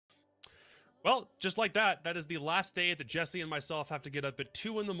Well, just like that, that is the last day that Jesse and myself have to get up at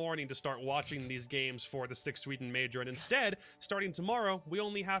 2 in the morning to start watching these games for the 6 Sweden Major. And instead, starting tomorrow, we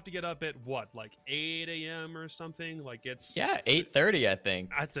only have to get up at what, like 8 a.m. or something? Like it's 8:30, I think.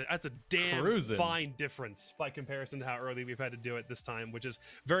 That's a damn fine difference by comparison to how early we've had to do it this time, which is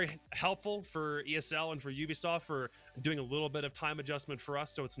very helpful for ESL and for Ubisoft for doing a little bit of time adjustment for us,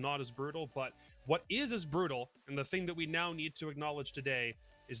 so it's not as brutal. But what is as brutal, and the thing that we now need to acknowledge today,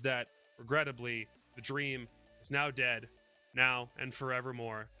 is that regrettably, the dream is now dead, now and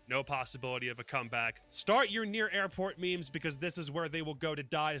forevermore. No possibility of a comeback. Start your near airport memes, because this is where they will go to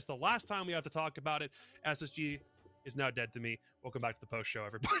die. It's the last time we have to talk about it. SSG is now dead to me. Welcome back to the post show,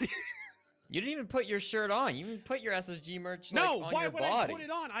 everybody. You didn't even put your shirt on. You didn't put your SSG merch on your body. No, why would I put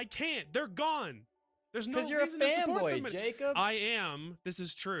it on? I can't. They're gone. There's no reason to support them. Because you're a fanboy, Jacob. I am. This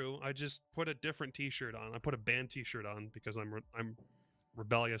is true. I just put a different t-shirt on. I put a band t-shirt on because I'm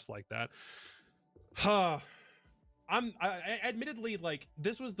rebellious like that. I admittedly, like,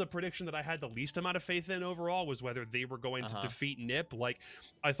 this was the prediction that I had the least amount of faith in overall, was whether they were going to defeat NIP. Like,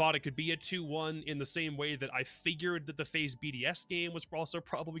 I thought it could be a 2-1 in the same way that I figured that the FaZe BDS game was also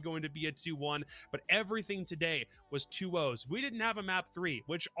probably going to be a 2-1, but everything today was 2-0s. We didn't have a map 3,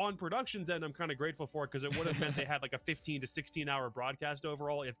 which on production's end I'm kind of grateful for, because it would have meant they had like a 15 to 16 hour broadcast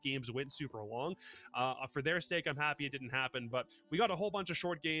overall if games went super long. For their sake, I'm happy it didn't happen, but we got a whole bunch of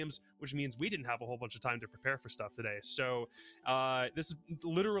short games, which means we didn't have a whole bunch of time to prepare for stuff today. So this is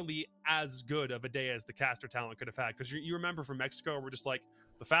literally as good of a day as the caster talent could have had, because you remember from Mexico, we're just like,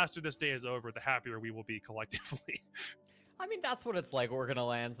 the faster this day is over, the happier we will be collectively. I mean, that's what it's like working a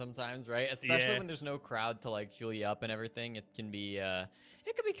LAN sometimes, right? Especially when there's no crowd to like fuel you up and everything. It can be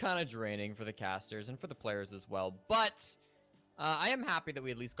kind of draining for the casters and for the players as well. But I am happy that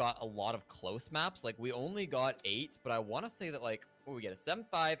we at least got a lot of close maps. Like, we only got 8, but I want to say that, like, what we get, a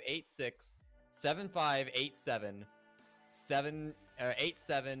 7-5, 8-6, 7-5, 8-7,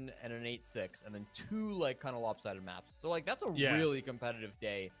 8-7, and an 8-6, and then 2 like kind of lopsided maps. So like that's a really competitive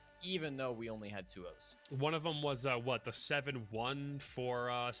day, even though we only had 2-0s. One of them was what, the 7-1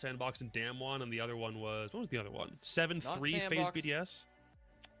 for Sandbox and Damwon, and the other one was, what was the other one? 7-3 FaZe BDS.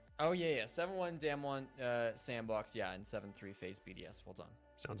 Oh yeah, 7-1 Damwon, Sandbox, and 7-3 FaZe BDS. Well done.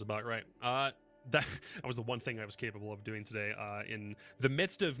 Sounds about right. That was the one thing I was capable of doing today, in the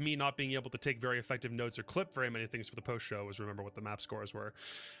midst of me not being able to take very effective notes or clip very many things for the post show, was remember what the map scores were,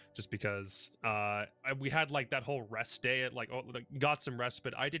 just because we had like that whole rest day at got some rest,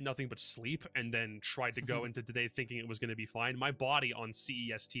 but I did nothing but sleep and then tried to go into today thinking it was going to be fine. My body on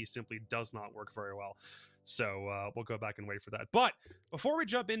CEST simply does not work very well. So we'll go back and wait for that. But before we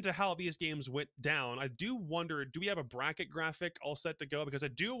jump into how these games went down, I do wonder, do we have a bracket graphic all set to go? Because I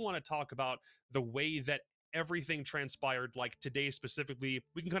do want to talk about the way that everything transpired, like today specifically.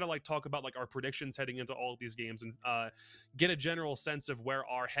 We can kind of like talk about like our predictions heading into all of these games and get a general sense of where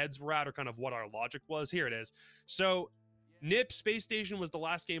our heads were at, or kind of what our logic was. Here it is. So NIP Space Station was the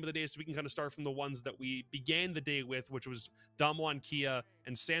last game of the day, so we can kind of start from the ones that we began the day with, which was Damwon Kia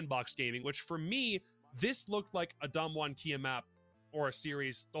and Sandbox Gaming, which for me, this looked like a Damwon Kia map or a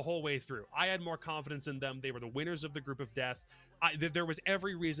series the whole way through. I had more confidence in them. They were the winners of the group of death. There was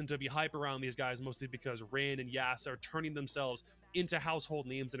every reason to be hype around these guys, mostly because Rin and Yas are turning themselves into household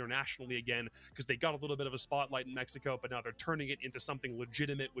names internationally again, because they got a little bit of a spotlight in Mexico, but now they're turning it into something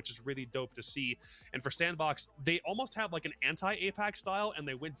legitimate, which is really dope to see. And for Sandbox, they almost have like an anti-APAC style, and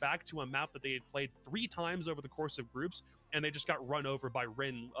they went back to a map that they had played 3 times over the course of groups, and they just got run over by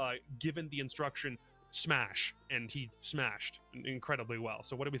Rin, given the instruction, smash, and he smashed incredibly well.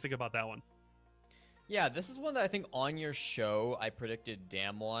 So what do we think about that one? Yeah, this is one that I think on your show I predicted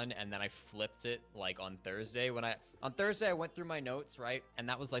Damwon, and then I flipped it like on Thursday. On Thursday I went through my notes, right, and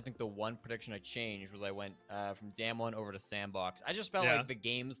that was I think the one prediction I changed was I went from Damwon over to Sandbox. I just felt like the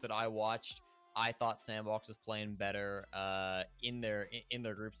games that I watched, I thought Sandbox was playing better in their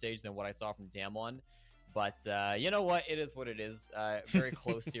group stage than what I saw from Damwon. But you know what? It is what it is. Very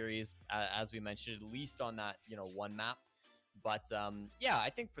close series, as we mentioned, at least on that, one map. But yeah,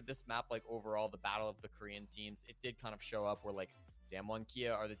 I think for this map, like overall, the battle of the Korean teams, it did kind of show up where like Damwon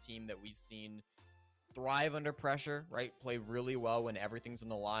Kia are the team that we've seen thrive under pressure, right? Play really well when everything's on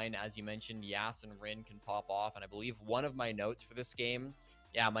the line. As you mentioned, Yas and Rin can pop off. And I believe one of my notes for this game,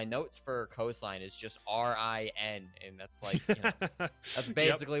 my notes for Coastline is just RIN, and that's like, that's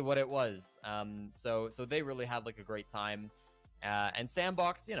basically what it was. So they really had like a great time. And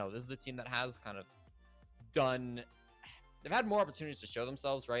Sandbox, this is a team that has kind of they've had more opportunities to show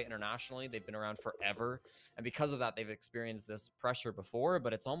themselves, right? Internationally, they've been around forever. And because of that, they've experienced this pressure before,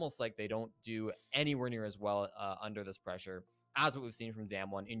 but it's almost like they don't do anywhere near as well under this pressure as what we've seen from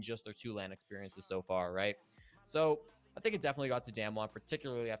Damwon in just their 2 LAN experiences so far, right? So I think it definitely got to Damwon,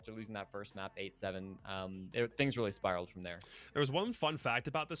 particularly after losing that first map 8-7. Things really spiraled from there. There was one fun fact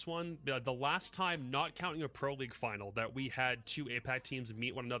about this one. The last time, not counting a Pro League final, that we had 2 APAC teams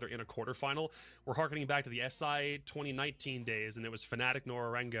meet one another in a quarterfinal, we're harkening back to the SI 2019 days, and it was Fnatic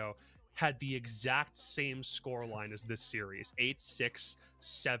Norarengo had the exact same score line as this series, 8-6,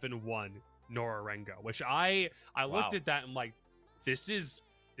 7-1 Norarengo, which I looked at that and like, this is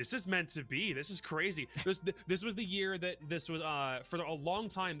meant to be. This is crazy. This was the year that this was for a long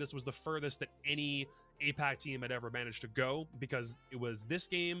time, this was the furthest that any APAC team had ever managed to go, because it was this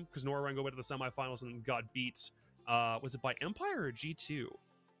game, because Norarengo went to the semifinals and got beat, was it by Empire or G2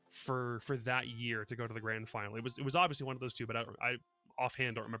 for that year to go to the grand final? It was obviously one of those two, but I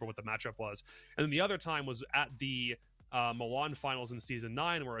offhand don't remember what the matchup was. And then the other time was at the Milan finals in season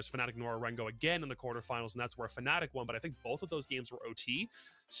 9, whereas Fnatic Norarengo again in the quarterfinals, and that's where Fnatic won. But I think both of those games were OT.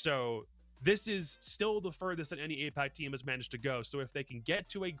 So this is still the furthest that any APAC team has managed to go. So if they can get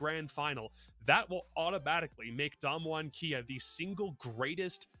to a grand final, that will automatically make Damwon Kia the single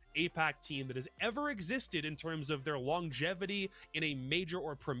greatest APAC team that has ever existed in terms of their longevity in a major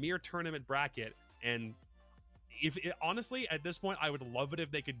or premier tournament bracket. And honestly, at this point, I would love it if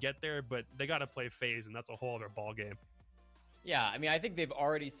they could get there, but they got to play FaZe, and that's a whole other ball game. Yeah, I mean, I think they've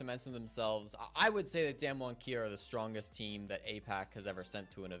already cemented themselves. I would say that Damwon Kia are the strongest team that APAC has ever sent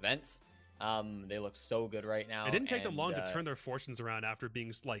to an event. They look so good right now. It didn't take them long to turn their fortunes around after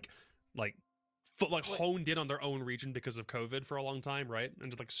being honed in on their own region because of COVID for a long time, right? And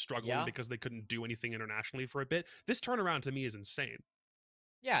just like struggling because they couldn't do anything internationally for a bit. This turnaround to me is insane.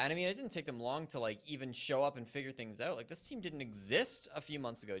 Yeah, and I mean, it didn't take them long to like even show up and figure things out. Like, this team didn't exist a few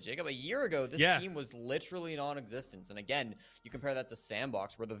months ago, Jacob. A year ago, this team was literally non-existent. And again, you compare that to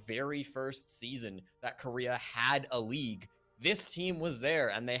Sandbox, where the very first season that Korea had a league, this team was there,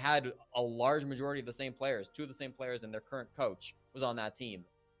 and they had a large majority of the same players. 2 of the same players, and their current coach was on that team.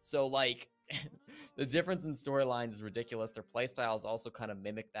 So like, the difference in storylines is ridiculous. Their play styles also kind of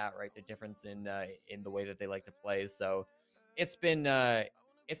mimic that, right? The difference in the way that they like to play. So it's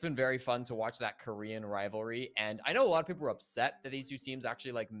been very fun to watch that Korean rivalry. And I know a lot of people were upset that these 2 teams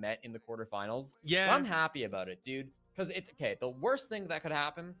actually like met in the quarterfinals. Yeah. But I'm happy about it, dude. Because the worst thing that could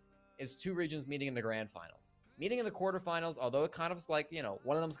happen is 2 regions meeting in the grand finals. Meeting in the quarterfinals, although it kind of is like, you know,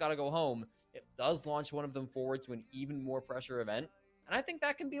 one of them's got to go home, it does launch one of them forward to an even more pressure event. And I think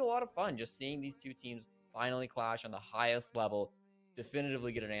that can be a lot of fun, just seeing these 2 teams finally clash on the highest level,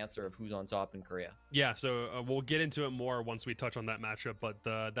 definitively get an answer of who's on top in Korea. Yeah, so we'll get into it more once we touch on that matchup, but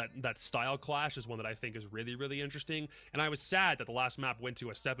that style clash is one that I think is really, really interesting. And I was sad that the last map went to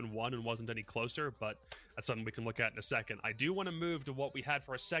a 7-1 and wasn't any closer, but that's something we can look at in a second. I do want to move to what we had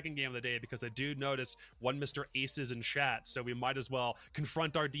for our second game of the day, because I do notice one Mr. Aces in chat, so we might as well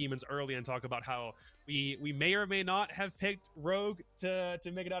confront our demons early and talk about how we may or may not have picked Rogue to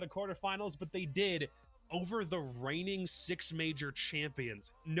make it out of quarterfinals, but they did, over the reigning 6 major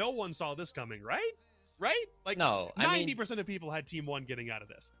champions. No one saw this coming, right? Right? Like, no, 90% of people had Team 1 getting out of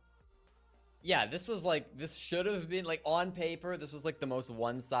this. Yeah, this should have been, like, on paper, this was, like, the most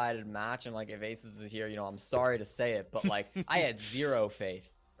one-sided match. And, like, if Aces is here, you know, I'm sorry to say it, but, like, I had zero faith,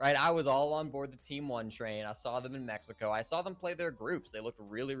 right? I was all on board the Team 1 train. I saw them in Mexico. I saw them play their groups. They looked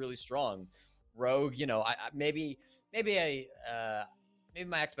really, really strong. Rogue, you know, maybe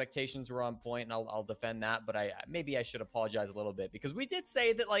my expectations were on point, and I'll defend that, but maybe I should apologize a little bit, because we did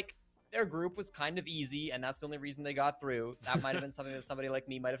say that, like, their group was kind of easy, and that's the only reason they got through. That might have been something that somebody like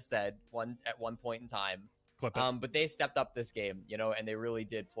me might have said at one point in time. But they stepped up this game, you know, and they really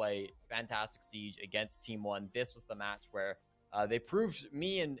did play fantastic siege against Team 1. This was the match where they proved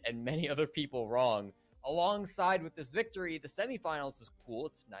me and many other people wrong. Alongside with this victory, the semifinals is cool,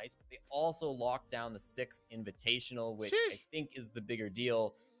 it's nice, but they also locked down the 6th Invitational, which I think is the bigger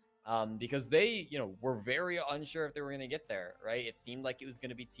deal, because they, you know, were very unsure if they were going to get there, right? It seemed like it was going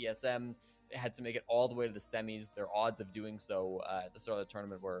to be TSM. They had to make it all the way to the semis. Their odds of doing so at the start of the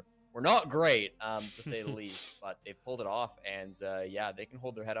tournament were not great, to say the least, but they've pulled it off, and yeah, they can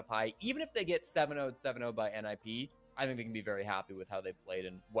hold their head up high. Even if they get 7-0 by NIP, I think they can be very happy with how they played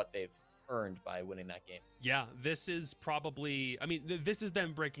and what they've earned by winning that game. Yeah, this is probably, I mean, this is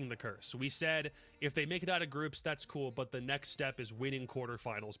them breaking the curse. We said if they make it out of groups, that's cool, but the next step is winning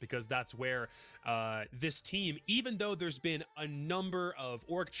quarterfinals, because that's where this team, even though there's been a number of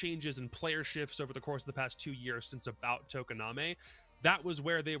org changes and player shifts over the course of the past 2 years since about Tokoname, that was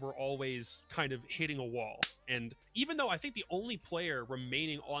where they were always kind of hitting a wall. And even though I think the only player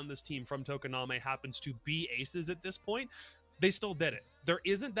remaining on this team from Tokoname happens to be Aces at this point, they still did it. there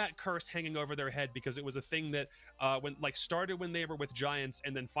isn't that curse hanging over their head, because it was a thing that when like started when they were with Giants,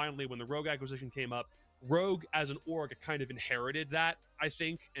 and then finally when the Rogue acquisition came up, Rogue as an org kind of inherited that, I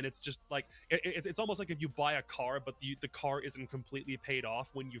think. And it's just like it's almost like if you buy a car but the car isn't completely paid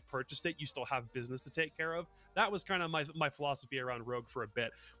off when you've purchased it, you still have business to take care of. That was kind of my philosophy around Rogue for a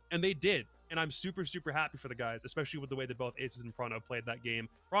bit, and they did. And I'm super happy for the guys, especially with the way that both Aces and Prano played that game.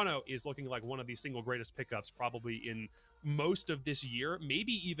 Prano is looking like one of the single greatest pickups probably in most of this year,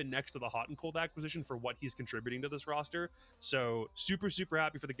 maybe even next to the Hot and Cold acquisition, for what he's contributing to this roster. So super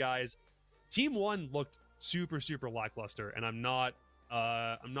happy for the guys. Team 1 looked super lackluster, and I'm not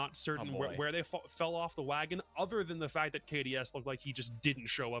certain where they fell off the wagon, other than the fact that KDS looked like he just didn't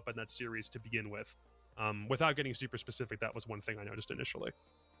show up in that series to begin with. Without getting super specific, that was one thing I noticed initially.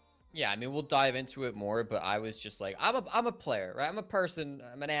 Yeah, I mean, we'll dive into it more, but I was just like, I'm a player, right? I'm a person,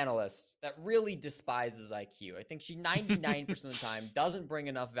 I'm an analyst that really despises IQ. I think she 99% of the time doesn't bring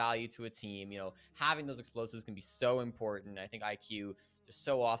enough value to a team. You know, having those explosives can be so important. I think IQ just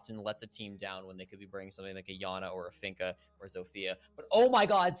so often lets a team down when they could be bringing something like a Yana or a Finka or Zofia. But oh my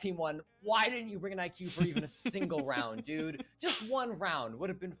God, Team 1, why didn't you bring an IQ for even a single round, dude? Just one round would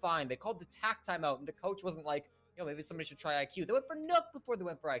have been fine. They called the tack timeout, and the coach wasn't like, yo, maybe somebody should try IQ. They went for Nook before they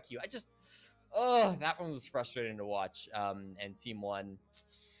went for IQ. That one was frustrating to watch. And Team 1,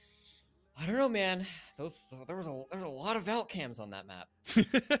 I don't know, man. There was a lot of Valt cams on that map.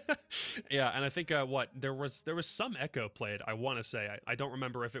 Yeah, and I think there was some echo played, I want to say. I don't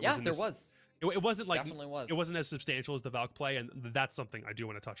remember if it was. Yeah, there was. It wasn't like, definitely was. It wasn't as substantial as the Valk play, and that's something I do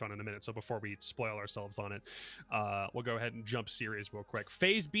want to touch on in a minute. So before we spoil ourselves on it, we'll go ahead and jump series real quick.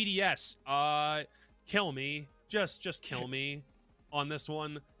 FaZe BDS, kill me, just kill me on this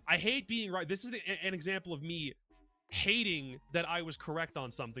one. I hate being right. This is an example of me hating that I was correct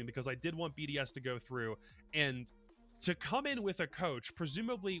on something, because I did want BDS to go through, and to come in with a coach,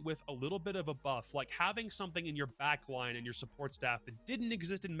 presumably with a little bit of a buff, like having something in your back line and your support staff that didn't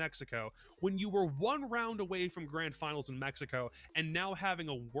exist in Mexico, when you were one round away from grand finals in Mexico, and now having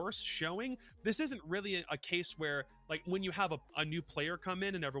a worse showing. This isn't really a case where, like, when you have a new player come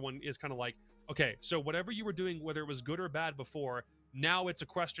in and everyone is kind of like, okay, so whatever you were doing, whether it was good or bad before, now it's a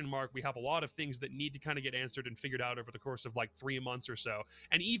question mark. We have a lot of things that need to kind of get answered and figured out over the course of like 3 months or so.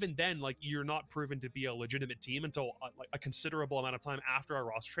 And even then, like, you're not proven to be a legitimate team until like a considerable amount of time after a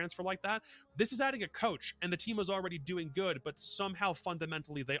roster transfer like that. This is adding a coach, and the team is already doing good, but somehow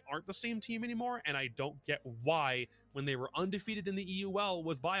fundamentally they aren't the same team anymore. And I don't get why, when they were undefeated in the EUL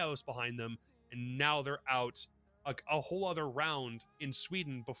with BIOS behind them, and now they're out a whole other round in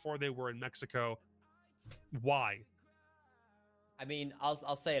Sweden before they were in Mexico. Why? I mean,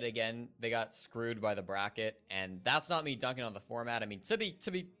 I'll say it again. They got screwed by the bracket, and that's not me dunking on the format. I mean, to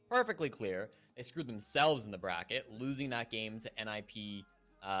be perfectly clear, they screwed themselves in the bracket, losing that game to NIP,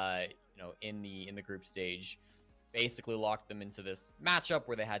 in the group stage. Basically locked them into this matchup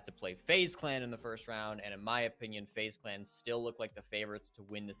where they had to play FaZe Clan in the first round, and in my opinion, FaZe Clan still look like the favorites to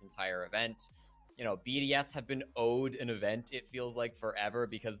win this entire event. You know, BDS have been owed an event, it feels like, forever,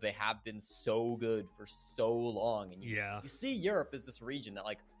 because they have been so good for so long. And you see Europe as this region that,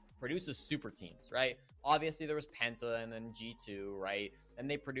 like, produces super teams, right? Obviously, there was Penta and then G2, right? Then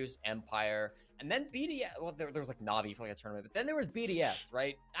they produced Empire. And then BDS, well, there was, like, Navi for, like, a tournament. But then there was BDS,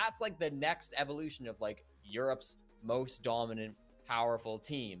 right? That's, like, the next evolution of, like, Europe's most dominant, powerful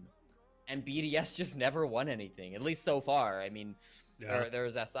team. And BDS just never won anything, at least so far. I mean... Yeah.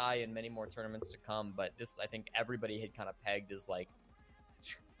 There's SI and many more tournaments to come, but this, I think everybody had kind of pegged as like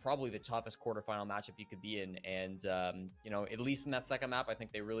probably the toughest quarterfinal matchup you could be in. And, at least in that second map, I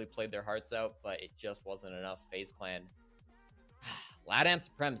think they really played their hearts out, but it just wasn't enough. FaZe Clan. LATAM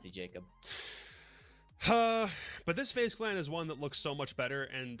supremacy, Jacob. But this FaZe Clan is one that looks so much better,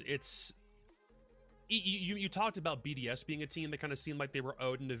 and it's... You talked about BDS being a team that kind of seemed like they were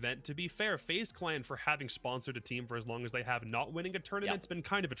owed an event. To be fair, FaZe Clan, for having sponsored a team for as long as they have, not winning a tournament, it's been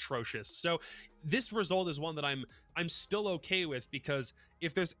kind of atrocious. So this result is one that I'm still okay with, because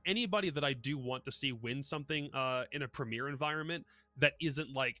if there's anybody that I do want to see win something in a premier environment that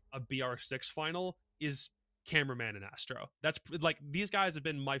isn't like a BR6 final, is Cameraman and Astro. That's like, these guys have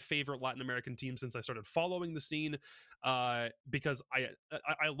been my favorite Latin American team since I started following the scene, because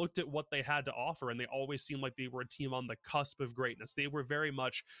I looked at what they had to offer, and they always seemed like they were a team on the cusp of greatness. They were very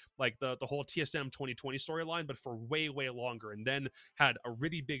much like the whole TSM 2020 storyline, but for way longer, and then had a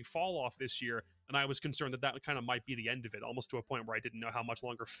really big fall off this year. And I was concerned that kind of might be the end of it, almost to a point where I didn't know how much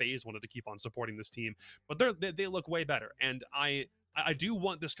longer FaZe wanted to keep on supporting this team. But they look way better, and I do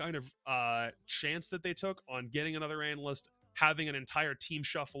want this kind of chance that they took on getting another analyst, having an entire team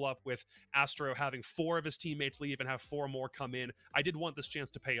shuffle up with Astro having 4 of his teammates leave and have 4 more come in. I did want this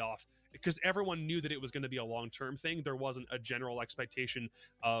chance to pay off because everyone knew that it was going to be a long-term thing. There wasn't a general expectation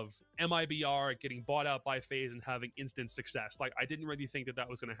of MIBR getting bought out by FaZe and having instant success. Like, I didn't really think that that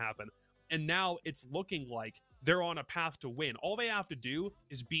was going to happen. And now it's looking like they're on a path to win. All they have to do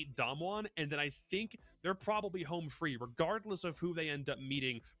is beat Damwon, and then I think they're probably home free. Regardless of who they end up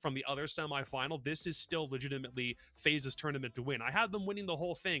meeting from the other semifinal, this is still legitimately FaZe's tournament to win. I had them winning the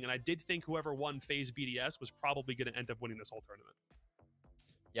whole thing, and I did think whoever won FaZe BDS was probably going to end up winning this whole tournament.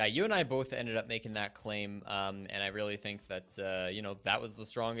 Yeah, you and I both ended up making that claim, and I really think that, you know, that was the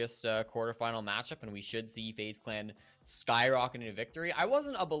strongest quarterfinal matchup, and we should see FaZe Clan skyrocket into victory. I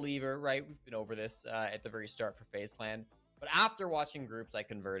wasn't a believer, right? We've been over this at the very start for FaZe Clan, but after watching groups, I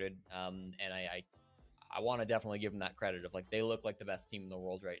converted, and I want to definitely give them that credit of, like, they look like the best team in the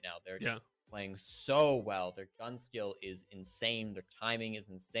world right now. They're just playing so well. Their gun skill is insane. Their timing is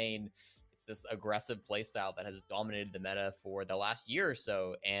insane. This aggressive playstyle that has dominated the meta for the last year or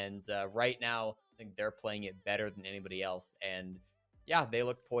so, and right now I think they're playing it better than anybody else. And yeah, they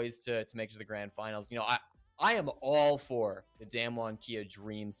look poised to make it to the grand finals. You know, I am all for the Damwon Kia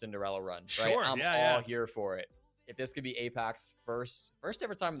Dream Cinderella run, right? Sure, I'm all here for it. If this could be APAC's first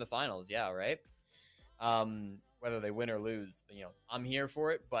ever time in the finals, yeah, right. Whether they win or lose, you know, I'm here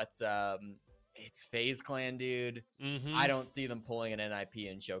for it. But it's FaZe Clan, dude. I don't see them pulling an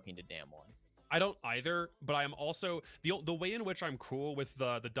NIP and choking to Damwon. I don't either, but I am also the way in which I'm cool with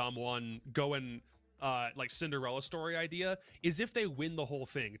the Damwon going like Cinderella story idea is if they win the whole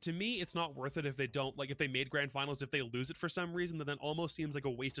thing. To me, it's not worth it if they don't, like, if they made grand finals, if they lose it for some reason, then almost seems like a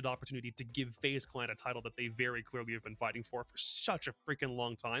wasted opportunity to give FaZe Clan a title that they very clearly have been fighting for such a freaking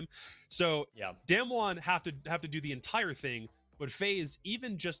long time. So yeah, Damwon have to do the entire thing. But FaZe,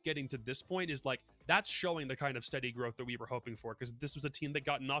 even just getting to this point is like, that's showing the kind of steady growth that we were hoping for, because this was a team that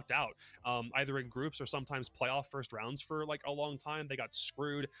got knocked out either in groups or sometimes playoff first rounds for like a long time. They got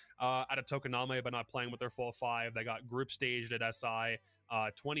screwed at a Tokoname by not playing with their full 5. They got group staged at SI.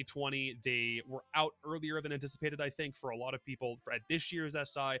 2020, they were out earlier than anticipated, I think, for a lot of people. At this year's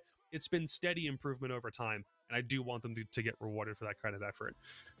SI, it's been steady improvement over time, and I do want them to get rewarded for that kind of effort.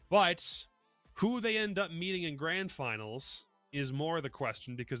 But who they end up meeting in grand finals is more the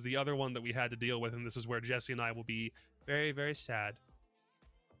question, because the other one that we had to deal with, and this is where Jesse and I will be very, very sad.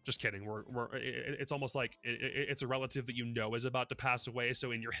 Just kidding. It's almost like it's a relative that you know is about to pass away,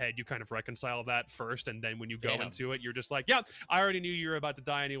 so in your head you kind of reconcile that first, and then when you go into it, you're just like, yeah, I already knew you were about to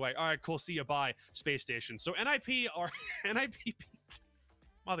die anyway. All right, cool, see you, bye. Space Station. So NIP are NIP.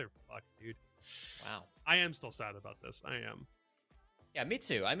 Motherfuck, dude. Wow. I am still sad about this. I am. Yeah, me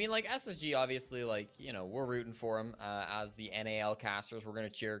too. I mean, like, SSG, obviously, like, you know, we're rooting for them as the NAL casters. We're going to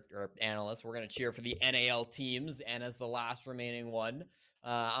cheer, or analysts, we're going to cheer for the NAL teams. And as the last remaining one,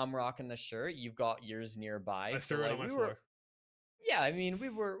 I'm rocking the shirt. You've got yours nearby. I threw it on my floor. Yeah, I mean, we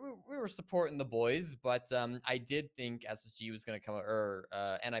were supporting the boys, but I did think SSG was going to come out, or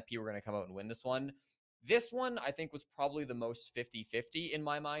NIP were going to come out and win this one. This one, I think, was probably the most 50-50 in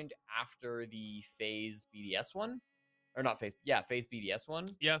my mind after the FaZe BDS one. Or not FaZe, yeah, FaZe BDS one.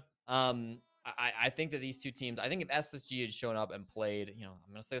 Yeah. I think that these two teams, I think if SSG had shown up and played, you know,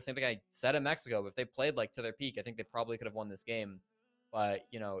 I'm going to say the same thing I said in Mexico, but if they played like to their peak, I think they probably could have won this game. But,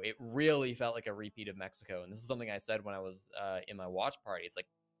 you know, it really felt like a repeat of Mexico. And this is something I said when I was in my watch party. It's like,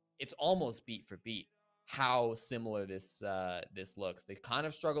 it's almost beat for beat how similar this looks. They kind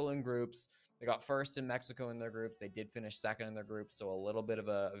of struggle in groups. They got first in Mexico in their groups. They did finish second in their groups, so a little bit of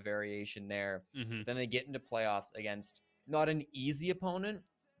a variation there. Then they get into playoffs against not an easy opponent,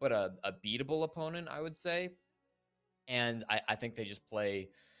 but a beatable opponent, I would say. And I think they just play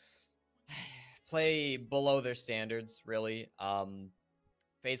below their standards, really.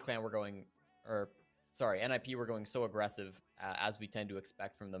 FaZe Clan NIP were going so aggressive as we tend to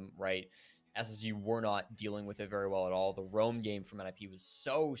expect from them, right? SSG were not dealing with it very well at all. The roam game from NIP was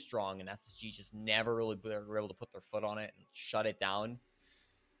so strong, and SSG just never really were able to put their foot on it and shut it down.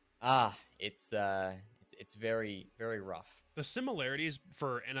 It's very, very rough. The similarities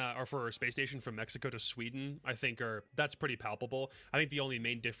for Space Station from Mexico to Sweden, I think, that's pretty palpable. I think the only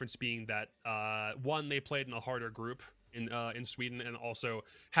main difference being that one, they played in a harder group in Sweden, and also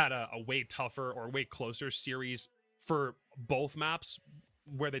had a way tougher or way closer series for both maps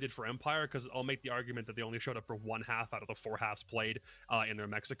where they did for Empire, because I'll make the argument that they only showed up for one half out of the 4 halves played in their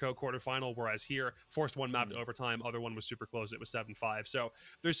Mexico quarterfinal, whereas here, forced one map to overtime, other one was super close, it was 7-5. So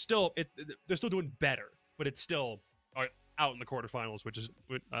they're still doing better, but it's still out in the quarterfinals, which is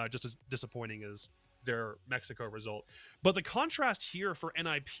just as disappointing as their Mexico result. But the contrast here for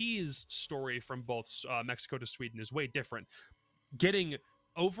NIP's story from both Mexico to Sweden is way different. Getting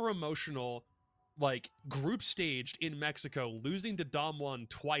over emotional, like group staged in Mexico, losing to Dom1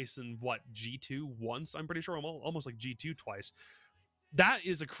 twice and G2 once, I'm pretty sure, almost like G2 twice. That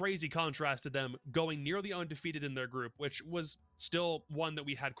is a crazy contrast to them going nearly undefeated in their group, which was still one that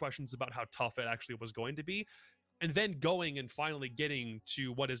we had questions about how tough it actually was going to be. And then going and finally getting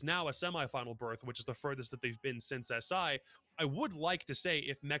to what is now a semifinal berth, which is the furthest that they've been since SI. I would like to say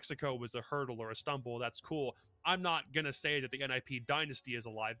if Mexico was a hurdle or a stumble, that's cool. I'm not going to say that the NIP dynasty is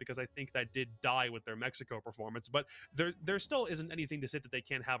alive because I think that did die with their Mexico performance. But there still isn't anything to say that they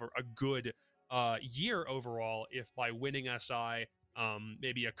can't have a good year overall if by winning SI,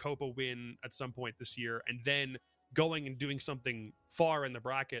 maybe a Copa win at some point this year, and then going and doing something far in the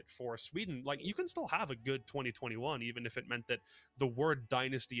bracket for Sweden, like you can still have a good 2021, even if it meant that the word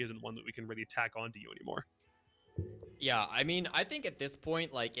dynasty isn't one that we can really tack onto you anymore. Yeah, I mean, I think at this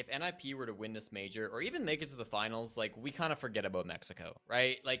point, like if NIP were to win this major or even make it to the finals, like we kind of forget about Mexico,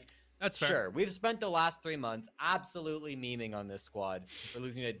 right? Like that's fair. Sure, we've spent the last 3 months absolutely memeing on this squad for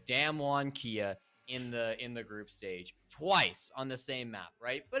losing to Damwon Kia in the group stage twice on the same map,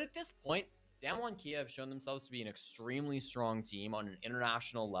 right? But at this point, Damwon Kia have shown themselves to be an extremely strong team on an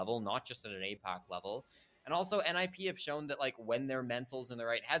international level, not just at an APAC level. And also NIP have shown that like when their mental's in the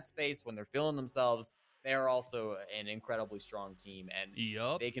right headspace, when they're feeling themselves, they are also an incredibly strong team.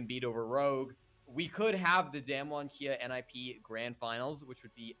 And they can beat over Rogue. We could have the Damwon Kia NIP Grand Finals, which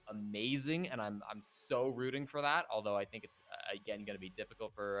would be amazing, and I'm so rooting for that. Although I think it's again going to be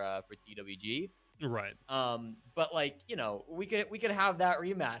difficult for DWG. Right. But like, you know, we could have that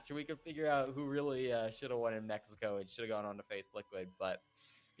rematch, or we could figure out who really should have won in Mexico and should have gone on to face Liquid. But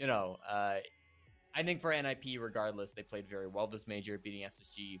you know, I think for NIP, regardless, they played very well this major. Beating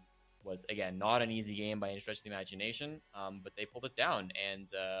SSG was again not an easy game by any stretch of the imagination, but they pulled it down. And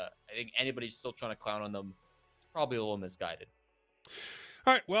I think anybody's still trying to clown on them. It's probably a little misguided.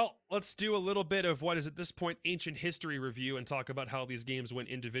 All right, well, let's do a little bit of what is at this point ancient history review and talk about how these games went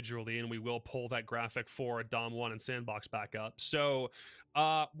individually, and we will pull that graphic for Dom 1 and Sandbox back up. So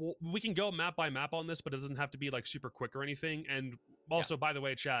we can go map by map on this, but it doesn't have to be like super quick or anything. And also, by the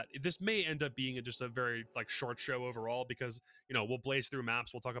way, chat, this may end up being just a very like short show overall because, you know, we'll blaze through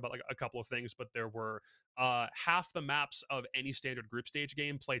maps. We'll talk about like a couple of things, but there were half the maps of any standard group stage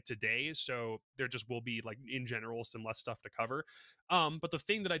game played today. So there just will be like in general some less stuff to cover. But the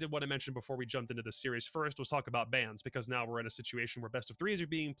thing that I did want to mention before we jumped into this series first was talk about bans, because now we're in a situation where best of threes are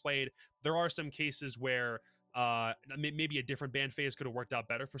being played. There are some cases where maybe a different ban phase could have worked out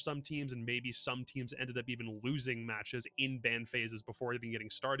better for some teams, and maybe some teams ended up even losing matches in ban phases before even getting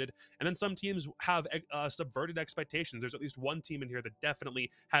started. And then some teams have subverted expectations. There's at least one team in here that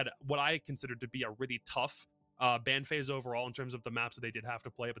definitely had what I considered to be a really tough ban phase overall in terms of the maps that they did have to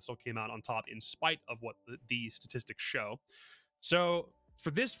play, but still came out on top in spite of what the statistics show. So for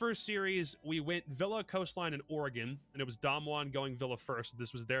this first series, we went Villa, Coastline, and Oregon, and it was Damwon going Villa first.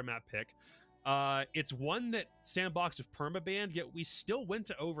 This was their map pick. It's one that Sandbox have perma-banned, yet we still went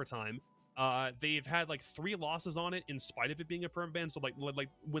to overtime. They've had like 3 losses on it in spite of it being a perma-ban, so like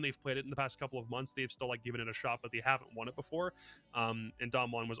when they've played it in the past couple of months, they've still like given it a shot, but they haven't won it before. And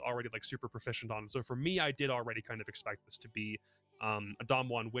Damwon was already like super proficient on it. So for me, I did already kind of expect this to be a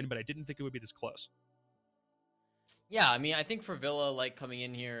Damwon win, but I didn't think it would be this close. Yeah, I mean, I think for Villa, like coming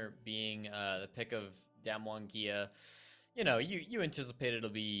in here being the pick of Damwon Kia, you know, you anticipate it'll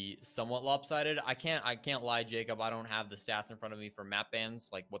be somewhat lopsided. I can't lie, Jacob. I don't have the stats in front of me for map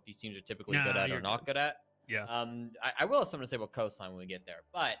bans, like what these teams are typically good at or not good at. Yeah. I will have something to say about Coastline when we get there,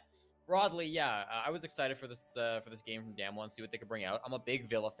 but broadly, yeah, I was excited for this game from Damwon, see what they could bring out. I'm a big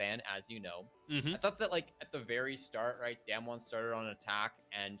Villa fan, as you know. I thought that like at the very start, right, Damwon started on an attack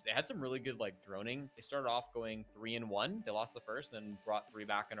and they had some really good like droning. They started off going 3-1. They lost the first, then brought 3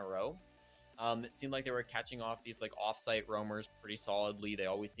 back in a row. It seemed like they were catching off these like offsite roamers pretty solidly. They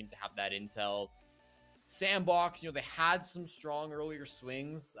always seem to have that intel. Sandbox, you know, they had some strong earlier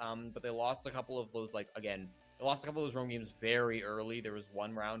swings, but they lost a couple of those, like, again, they lost a couple of those roam games very early. There was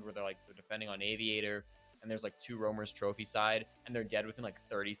one round where they're defending on Aviator, and there's like 2 roamers trophy side, and they're dead within like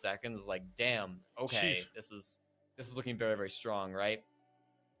 30 seconds. Like, damn, okay, this is looking very, very strong, right?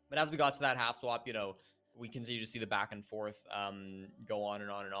 But as we got to that half swap, you know, we continue to see the back and forth go on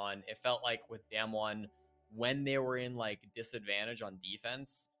and on and on. It felt like with Damwon, when they were in like disadvantage on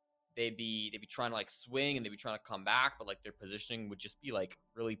defense, they'd be trying to like swing and they'd be trying to come back, but like their positioning would just be like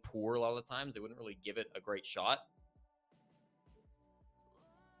really poor a lot of the times. They wouldn't really give it a great shot.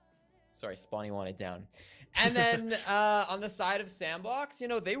 Sorry, Spawny wanted down. And then on the side of Sandbox, you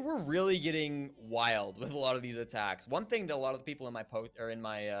know, they were really getting wild with a lot of these attacks. One thing that a lot of the people in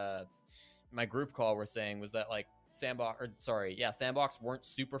my my group call were saying was that like Sandbox weren't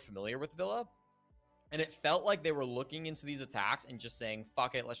super familiar with Villa. And it felt like they were looking into these attacks and just saying,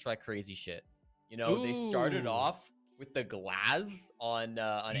 fuck it, let's try crazy shit. You know, they started off with the Glaz on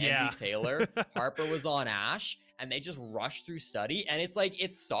Envy Taylor. Harper was on Ashe, and they just rushed through Study, and it's like,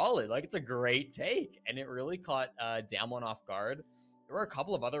 it's solid. Like, it's a great take, and it really caught Damwon off guard. There were a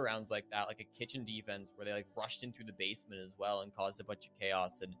couple of other rounds like that, like a kitchen defense where they like rushed in through the basement as well and caused a bunch of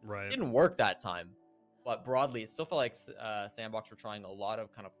chaos, and it didn't work that time. But broadly, it still felt like Sandbox were trying a lot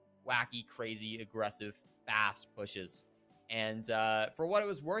of kind of wacky, crazy, aggressive, fast pushes. And for what it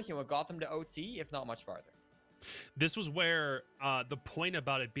was worth, you know, it got them to OT, if not much farther. This was where the point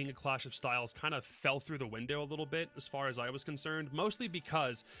about it being a clash of styles kind of fell through the window a little bit as far as I was concerned, mostly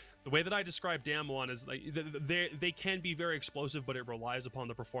because the way that I describe Damwon is like they can be very explosive, but it relies upon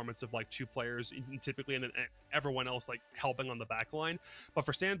the performance of like two players typically, and then everyone else like helping on the back line. But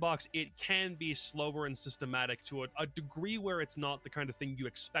for Sandbox, it can be slower and systematic to a degree where it's not the kind of thing you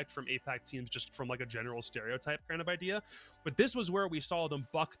expect from APAC teams just from like a general stereotype kind of idea. But this was where we saw them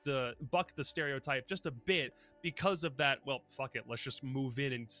buck the stereotype just a bit because of that, well, fuck it, let's just move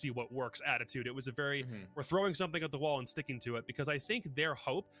in and see what works attitude. It was a very, we're throwing something at the wall and sticking to it, because I think their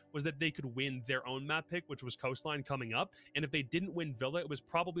hope was that they could win their own map pick, which was Coastline coming up. And if they didn't win Villa, it was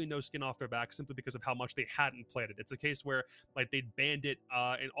probably no skin off their back simply because of how much they hadn't played it. It's a case where like they'd banned it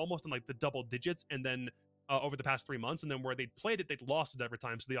almost in like the double digits, and then over the past 3 months, and then where they'd played it, they'd lost it every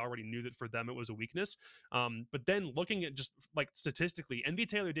time, so they already knew that for them it was a weakness. But then looking at just like statistically, Envy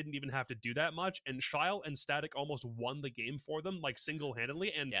Taylor didn't even have to do that much, and Shyle and Static almost won the game for them like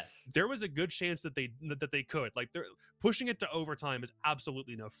single-handedly, and there was a good chance that they could. Like, they're pushing it to overtime is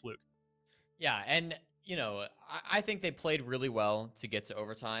absolutely no fluke. Yeah, and you know, I think they played really well to get to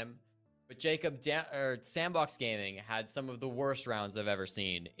overtime. But Jacob, Sandbox Gaming had some of the worst rounds I've ever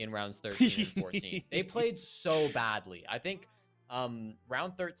seen in rounds 13 and 14. They played so badly. I think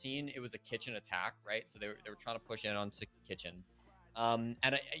round 13, it was a kitchen attack, right? So they were trying to push in onto kitchen. And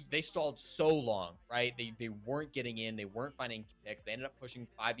they stalled so long, right? They weren't getting in. They weren't finding picks. They ended up pushing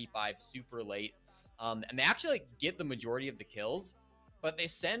 5v5 super late. And they actually like, get the majority of the kills. But they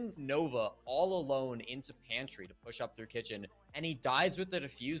send Nova all alone into Pantry to push up through kitchen. And he dies with the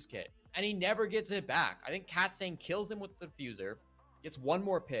defuse kit. And he never gets it back. I think Katsang kills him with the diffuser, gets one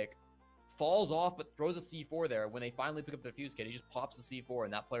more pick, falls off, but throws a C4 there. When they finally pick up the defuse kit, he just pops the C4,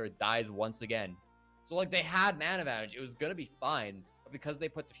 and that player dies once again. So, like, they had man advantage. It was going to be fine. But because they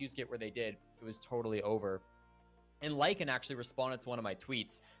put the defuse kit where they did, it was totally over. And Lycan actually responded to one of my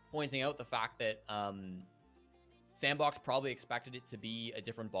tweets, pointing out the fact that Sandbox probably expected it to be a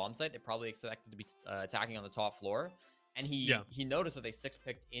different bomb site. They probably expected to be attacking on the top floor. And he noticed that they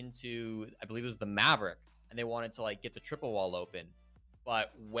 6-picked into, I believe it was the Maverick, and they wanted to like get the triple wall open.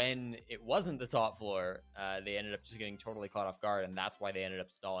 But when it wasn't the top floor, they ended up just getting totally caught off guard, and that's why they ended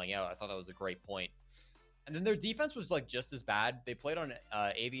up stalling out. I thought that was a great point. And then their defense was like just as bad. They played on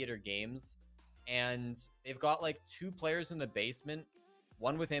Aviator Games, and they've got like 2 players in the basement,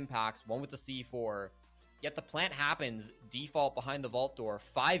 one with impacts, one with the C4. Yet the plant happens, default behind the vault door,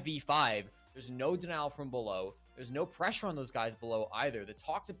 5v5. There's no denial from below. There's no pressure on those guys below either. The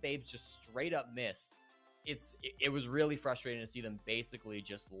Toxic Babes just straight up miss. It was really frustrating to see them basically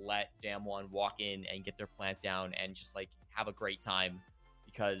just let Damwon walk in and get their plant down and just like have a great time,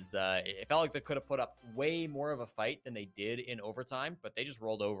 because it felt like they could have put up way more of a fight than they did in overtime, but they just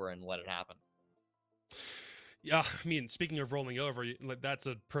rolled over and let it happen. Yeah, I mean, speaking of rolling over, that's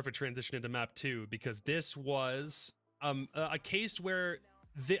a perfect transition into map 2, because this was a case where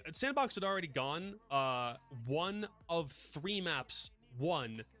Sandbox had already gone 1 of 3 maps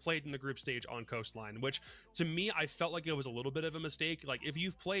played in the group stage on Coastline, which to me, I felt like it was a little bit of a mistake. Like, if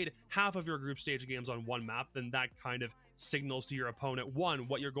you've played half of your group stage games on 1 map, then that kind of signals to your opponent, 1,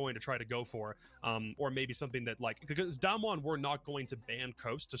 what you're going to try to go for, or maybe something that, like, because Damwon were not going to ban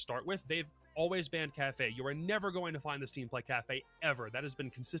Coast to start with. They've always banned Cafe. You are never going to find this team play Cafe ever. That has been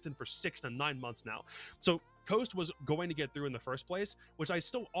consistent for 6 to 9 months now. So Coast was going to get through in the first place, which I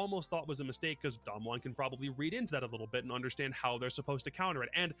still almost thought was a mistake, because Damwon can probably read into that a little bit and understand how they're supposed to counter it.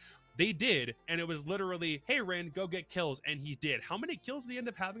 And they did, and it was literally, hey, Rin, go get kills, and he did. How many kills did he end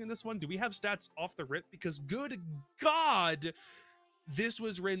up having in this one? Do we have stats off the rip? Because good God, this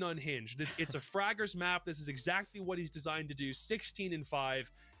was Rin unhinged. It's a Fragger's map. This is exactly what he's designed to do. 16 and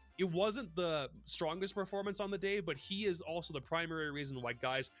 5. It wasn't the strongest performance on the day, but he is also the primary reason why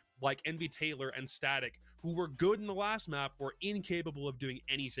guys like Envy Taylor and Static, who were good in the last map, were incapable of doing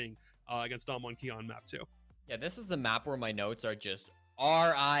anything against Damwon Kia on map 2. Yeah, this is the map where my notes are just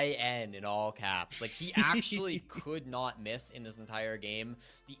RIN in all caps. Like, he actually could not miss in this entire game.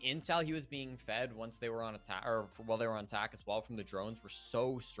 The intel he was being fed once they were on attack, or while they were on attack as well from the drones, were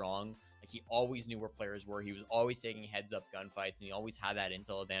so strong. Like, he always knew where players were. He was always taking heads-up gunfights, and he always had that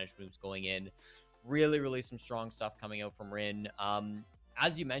intel advantage when he was going in. Really, really some strong stuff coming out from Rin.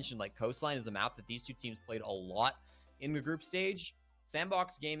 As you mentioned, like, Coastline is a map that these two teams played a lot in the group stage.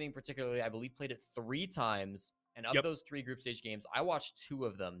 Sandbox Gaming, particularly, I believe, played it 3 times. And of those 3 group stage games, I watched 2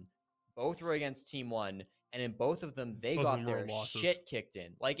 of them. Both were against Team 1. And in both of them, they got their shit kicked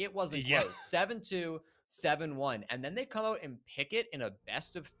in. Like, it wasn't close. 7-2, 7-1. And then they come out and pick it in a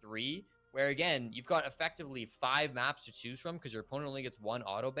best of 3, where, again, you've got effectively 5 maps to choose from because your opponent only gets 1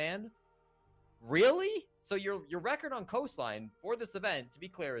 auto ban. Really? So your record on Coastline for this event, to be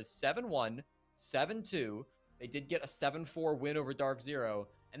clear, is 7-1, 7-2. They did get a 7-4 win over Dark Zero,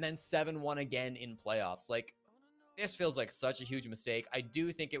 and then 7-1 again in playoffs. Like, this feels like such a huge mistake. I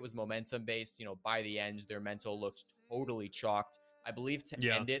do think it was momentum-based. You know, by the end, their mental looked totally chalked. I believe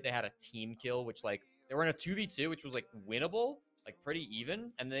to end it, they had a team kill, which, like, they were in a 2v2, which was, like, winnable, like, pretty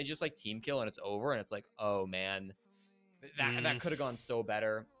even. And then they just, like, team kill, and it's over, and it's like, oh, man. That could have gone so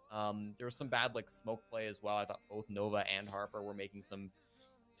better. There was some bad, like, smoke play as well. I thought both Nova and Harper were making some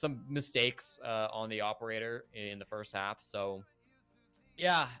mistakes on the operator in the first half. So,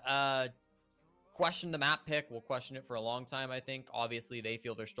 yeah, question the map pick. We'll question it for a long time, I think. Obviously, they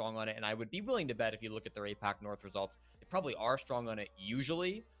feel they're strong on it, and I would be willing to bet if you look at their APAC North results, they probably are strong on it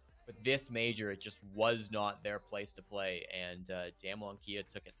usually, but this major, it just was not their place to play, and Damwon Kia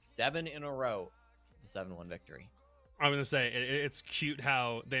took it 7 in a row, the 7-1 victory. I'm going to say, it's cute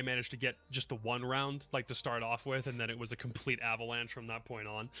how they managed to get just the 1 round, like, to start off with, and then it was a complete avalanche from that point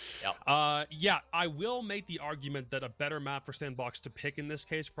on. Yep. Yeah, I will make the argument that a better map for Sandbox to pick in this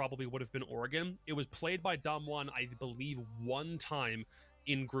case probably would have been Oregon. It was played by Damwon, I believe, 1 time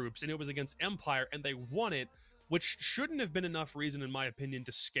in groups, and it was against Empire, and they won it, which shouldn't have been enough reason, in my opinion,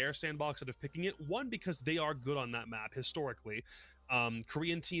 to scare Sandbox out of picking it. 1, because they are good on that map, historically.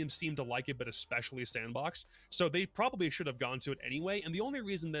 Korean teams seem to like it, but especially Sandbox. So they probably should have gone to it anyway. And the only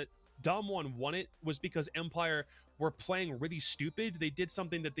reason that Damwon won it was because Empire were playing really stupid. They did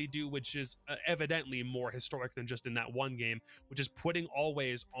something that they do, which is evidently more historic than just in that 1 game, which is putting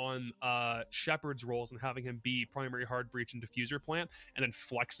Always on Shepard's roles and having him be primary hard breach and diffuser plant, and then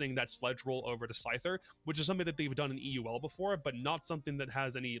flexing that sledge roll over to Scyther, which is something that they've done in EUL before, but not something that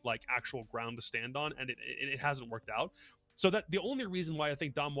has any, like, actual ground to stand on, and it hasn't worked out. So that the only reason why I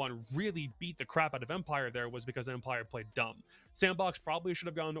think Damwon really beat the crap out of Empire there was because Empire played dumb. Sandbox probably should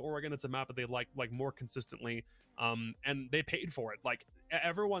have gone to Oregon. It's a map that they like more consistently, and they paid for it. Like,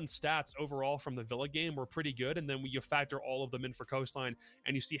 everyone's stats overall from the Villa game were pretty good, and then when you factor all of them in for Coastline,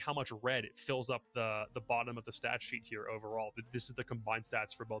 and you see how much red it fills up the bottom of the stat sheet here overall. This is the combined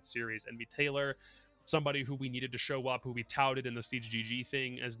stats for both series. And Taylor, somebody who we needed to show up, who we touted in the SiegeGG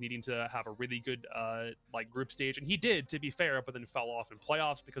thing as needing to have a really good like group stage, and he did, to be fair, but then fell off in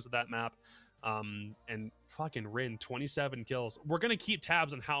playoffs because of that map. And fucking Rin, 27 kills. We're gonna keep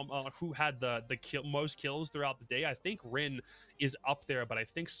tabs on how who had the most kills throughout the day. I think Rin is up there, but I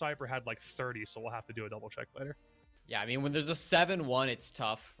think Cyber had like 30, so we'll have to do a double check later. Yeah, I mean, when there's a 7-1, it's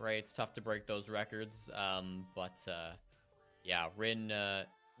tough, right? It's tough to break those records. Yeah,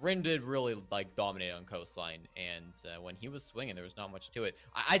 Rin did really, like, dominate on Coastline, and when he was swinging, there was not much to it.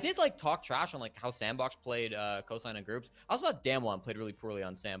 I did, like, talk trash on, like, how Sandbox played Coastline in groups. I also thought Damwon played really poorly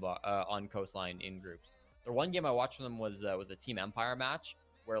on on Coastline in groups. The one game I watched from them was a Team Empire match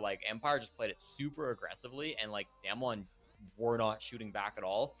where, like, Empire just played it super aggressively, and, like, Damwon were not shooting back at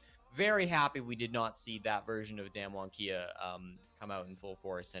all. Very happy we did not see that version of Damwon Kia come out in full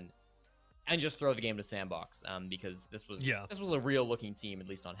force and just throw the game to Sandbox, because this was a real looking team, at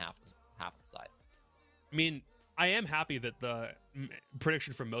least on half the side. I mean, I am happy that the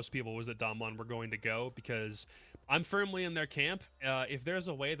prediction from most people was that Damwon were going to go, because I'm firmly in their camp. If there's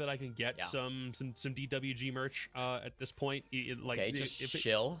a way that I can get some DWG merch at this point,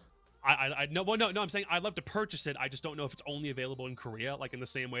 chill. I'm saying I'd love to purchase it. I just don't know if it's only available in Korea, like in the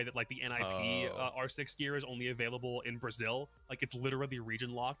same way that, like, the NIP R6 gear is only available in Brazil. Like, it's literally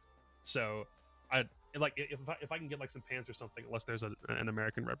region locked. So I like, if I can get, like, some pants or something, unless there's an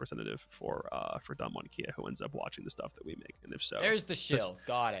American representative for Damwon Kia who ends up watching the stuff that we make, and if so, there's the shill.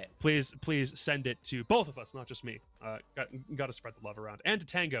 Got it. Please send it to both of us, not just me. Got to spread the love around, and to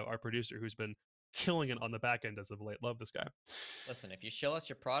Tango, our producer, who's been killing it on the back end as of late. Love this guy. Listen, if you shill us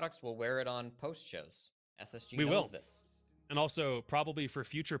your products, we'll wear it on post shows. SSG we knows will. This. And also, probably for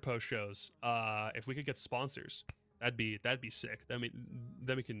future post shows, if we could get sponsors. That'd be sick. Then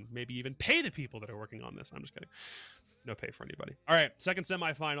we can maybe even pay the people that are working on this. I'm just kidding. No pay for anybody. All right, second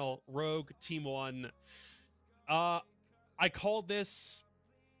semifinal, Rogue Team 1. I called this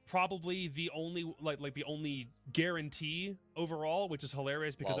probably the only the only guarantee overall, which is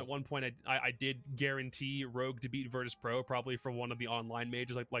hilarious because at one point I did guarantee Rogue to beat Virtus Pro probably for one of the online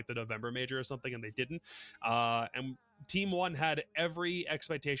majors, like the November major or something, and they didn't. And Team 1 had every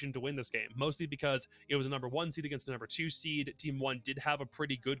expectation to win this game, mostly because it was a number 1 seed against a number 2 seed. Team 1 did have a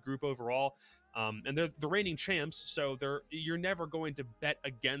pretty good group overall, and they're the reigning champs, so you're never going to bet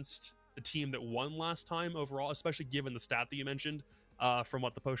against the team that won last time overall, especially given the stat that you mentioned from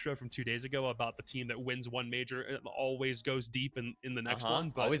the post show from 2 days ago about the team that wins one major it always goes deep in the next one,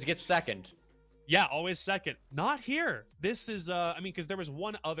 but always gets second. Yeah, always second. Not here. This is I mean, because there was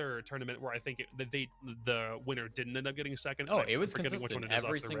one other tournament where I think the winner didn't end up getting a second. Oh, it was consistent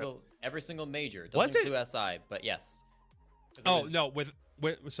every single major. Doesn't was it? include SI, but yes. Oh no, with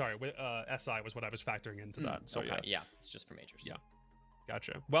SI was what I was factoring into that. So okay, yeah, it's just for majors. Yeah,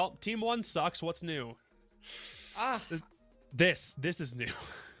 gotcha. Well, Team 1 sucks. What's new? This is new.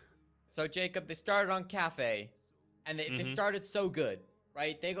 So Jacob, they started on Cafe, and they started so good,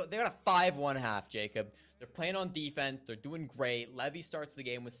 right? They got a 5-1 half, Jacob. They're playing on defense. They're doing great. Levy starts the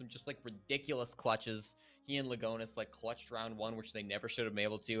game with some just ridiculous clutches. He and Lagonis clutched round 1, which they never should have been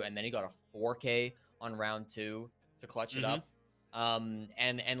able to, and then he got a 4K on round 2 to clutch it up. And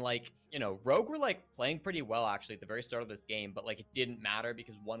Rogue were playing pretty well actually at the very start of this game, but it didn't matter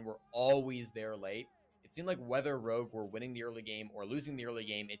because one were always there late. It seemed like whether Rogue were winning the early game or losing the early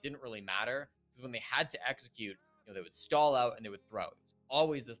game, it didn't really matter because when they had to execute, they would stall out and they would throw. It's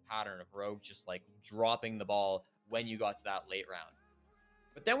always this pattern of Rogue just dropping the ball when you got to that late round.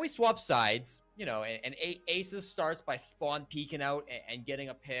 But then we swap sides, and Aces starts by spawn peeking out and getting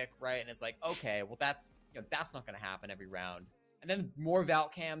a pick, right? And it's okay, well that's not going to happen every round. And then more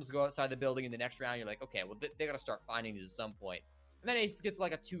Valk cams go outside the building in the next round. You're okay, well they got to start finding these at some point. And then Aces gets a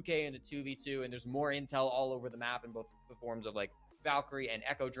 2K and a 2v2, and there's more intel all over the map in both the forms of Valkyrie and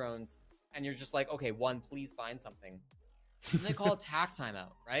Echo drones. And you're just okay, one, please find something. And they call attack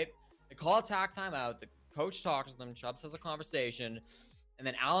timeout, right? They call attack timeout. The coach talks to them. Chubbs has a conversation. And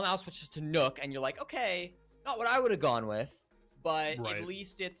then Alamau switches to Nook, and you're okay, not what I would have gone with, but at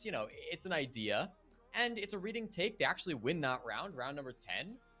least it's, it's an idea. And it's a reading take. They actually win that round number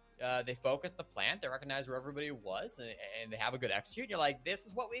 10. They focus the plant. They recognize where everybody was, and they have a good execute. You're this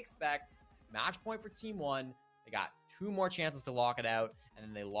is what we expect. Match point for Team 1. They got 2 more chances to lock it out, and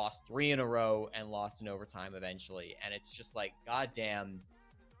then they lost 3 in a row and lost in overtime eventually. And it's just goddamn.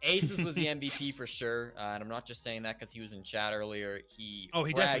 Aces was the MVP for sure, and I'm not just saying that because he was in chat earlier. He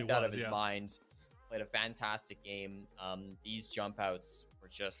bragged out of his mind. Played a fantastic game. These jump outs were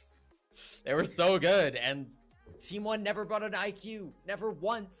just, they were so good, and Team 1 never brought an IQ, never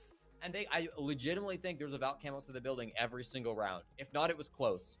once. And I legitimately think there was a Valk cam outside the building every single round. If not, it was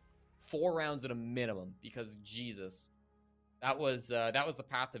close. 4 rounds at a minimum, because Jesus, that was the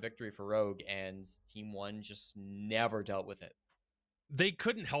path to victory for Rogue, and Team 1 just never dealt with it. They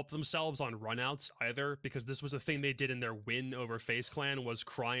couldn't help themselves on runouts either, because this was a thing they did in their win over FaZe Clan, was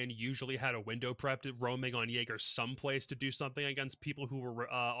Cryan usually had a window prep roaming on Jaeger someplace to do something against people who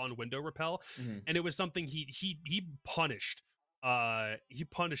were on window repel. And it was something he punished. He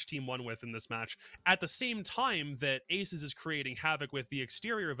punished Team 1 with in this match, at the same time that Aces is creating havoc with the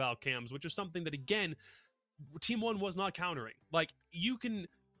exterior Valk cams, which is something that, again, Team 1 was not countering. You can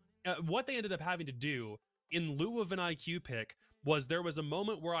what they ended up having to do in lieu of an IQ pick was, there was a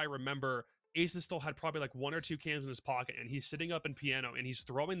moment where I remember Aces still had probably 1 or 2 cams in his pocket, and he's sitting up in piano and he's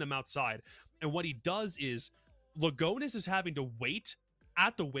throwing them outside. And what he does is, Lagonis is having to wait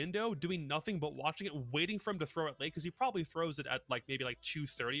at the window, doing nothing but watching it, waiting for him to throw it late, because he probably throws it at maybe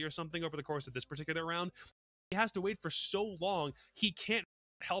 2:30 or something over the course of this particular round. He has to wait for so long, he can't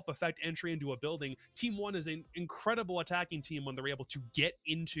help affect entry into a building. Team 1 is an incredible attacking team when they're able to get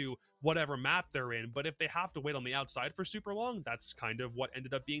into whatever map they're in, but if they have to wait on the outside for super long, that's kind of what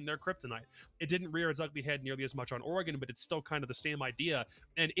ended up being their kryptonite. It didn't rear its ugly head nearly as much on Oregon, but it's still kind of the same idea,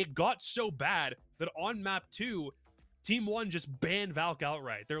 and it got so bad that on map 2, Team 1 just banned Valk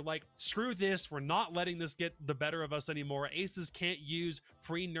outright. They're screw this, we're not letting this get the better of us anymore. Aces can't use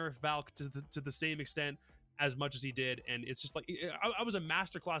pre-nerf Valk to the same extent as much as he did, and it's just I was a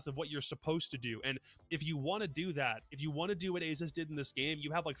masterclass of what you're supposed to do. And if you want to do that, if you want to do what Aces did in this game,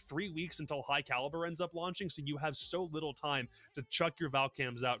 you have 3 weeks until High Caliber ends up launching, so you have so little time to chuck your Valk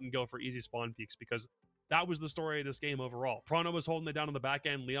cams out and go for easy spawn peaks, because that was the story of this game overall. Prana was holding it down on the back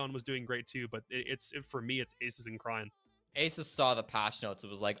end, Leon was doing great too, but for me, it's Aces and Cryan. Asus saw the patch notes. It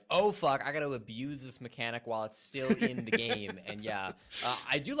was like, oh fuck, I got to abuse this mechanic while it's still in the game. And yeah,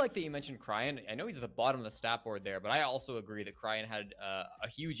 I do like that you mentioned Cryan. I know he's at the bottom of the stat board there, but I also agree that Cryan had a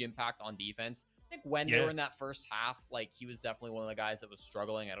huge impact on defense. I think when they were in that first half, like he was definitely one of the guys that was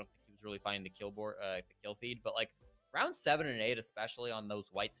struggling. I don't think he was really finding the kill board, the kill feed, but like round 7 and 8, especially on those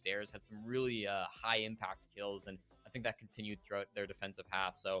white stairs, had some really high impact kills, and I think that continued throughout their defensive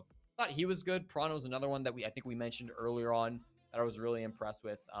half. So thought he was good. Prano was another one that I think we mentioned earlier on that I was really impressed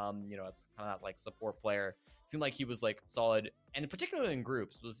with. You know, as kind of that like support player, seemed like he was like solid, and particularly in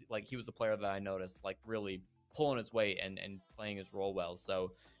groups was like he was a player that I noticed like really pulling his weight and playing his role well.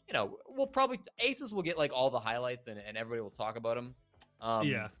 So you know, we'll probably Aces will get like all the highlights and everybody will talk about him.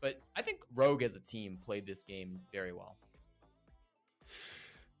 Yeah. But I think Rogue as a team played this game very well.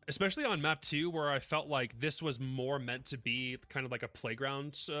 Especially on map 2, where I felt like this was more meant to be kind of like a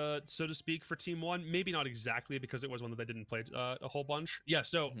playground, so to speak, for Team 1. Maybe not exactly, because it was one that they didn't play a whole bunch. Yeah,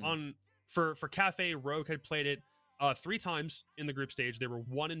 so for Cafe, Rogue had played it 3 times in the group stage. They were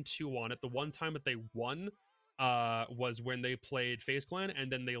 1 and 2 on it. The one time that they won was when they played FaZe Clan,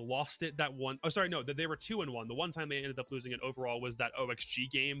 and then they lost it that one. Oh, sorry, no, they were 2 and 1. The one time they ended up losing it overall was that OXG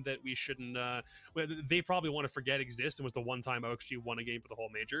game that we shouldn't. They probably want to forget exists, and was the one time OXG won a game for the whole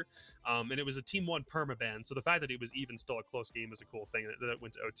major. And it was a Team 1 permaban. So the fact that it was even still a close game is a cool thing that it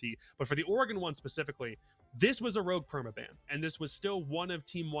went to OT. But for the Oregon one specifically, this was a Rogue permaban, and this was still one of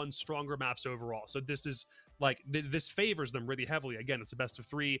Team 1's stronger maps overall. So this is like this favors them really heavily. Again, it's a best of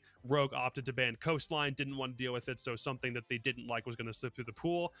 3. Rogue opted to ban Coastline, didn't want to deal with it, so something that they didn't like was going to slip through the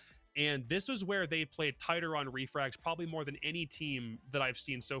pool. And this was where they played tighter on refrags, probably more than any team that I've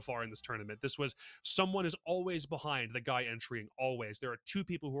seen so far in this tournament. This was someone is always behind the guy entering, always. There are 2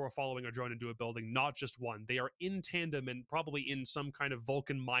 people who are following a drone into a building, not just one. They are in tandem and probably in some kind of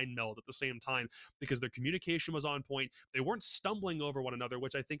Vulcan mind meld at the same time, because their communication was on point. They weren't stumbling over one another,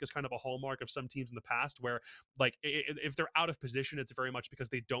 which I think is kind of a hallmark of some teams in the past, where like if they're out of position, it's very much because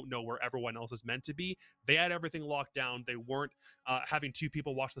they don't know where everyone else is meant to be. They had everything locked down. They weren't having 2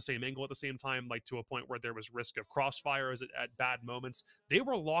 people watch the same angle at the same time, like to a point where there was risk of crossfires at bad moments. They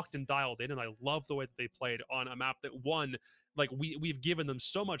were locked and dialed in, and I love the way that they played on a map that won. Like we've given them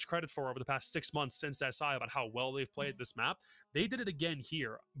so much credit for over the past 6 months since SI about how well they've played this map. They did it again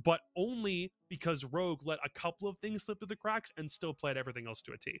here, but only because Rogue let a couple of things slip through the cracks and still played everything else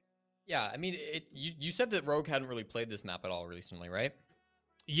to a T. Yeah, I mean, you said that Rogue hadn't really played this map at all recently, right?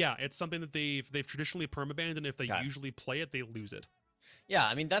 Yeah, it's something that they've traditionally permabanned, and if they usually play it, they lose it. Yeah,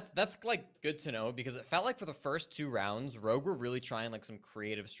 I mean, that's like good to know, because it felt like for the first 2 rounds, Rogue were really trying like some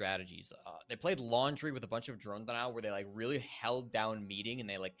creative strategies. They played Laundry with a bunch of drones now, where they like really held down meeting, and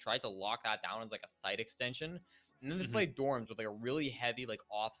they like tried to lock that down as like a site extension. And then they played Dorms with like a really heavy like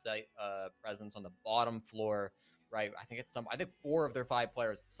offsite presence on the bottom floor, right? I think 4 of their 5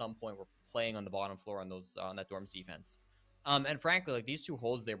 players at some point were playing on the bottom floor on those on that Dorms defense. And frankly, like these 2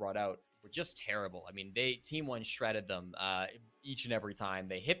 holds they brought out were just terrible. I mean, Team 1 shredded them each and every time.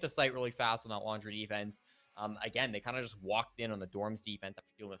 They hit the site really fast on that Laundry defense. Again, they kind of just walked in on the Dorms defense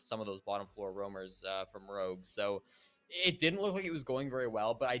after dealing with some of those bottom floor roamers from Rogue. So it didn't look like it was going very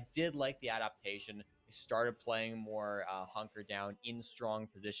well, but I did like the adaptation. They started playing more hunker down in strong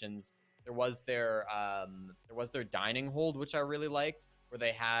positions. There was their dining hold, which I really liked, where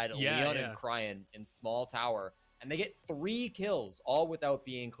they had Leon and Cryan in small tower, and they get 3 kills all without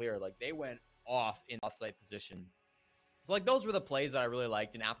being clear. Like they went off in offsite position. So like those were the plays that I really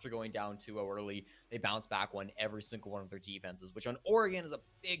liked. And after going down 2-0 early, they bounced back, won every single one of their defenses, which on Oregon is a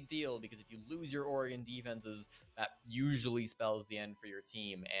big deal, because if you lose your Oregon defenses, that usually spells the end for your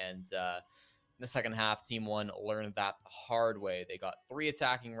team. And in the second half, Team 1 learned that the hard way. They got 3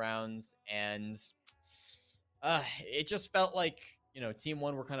 attacking rounds, and it just felt like, you know, Team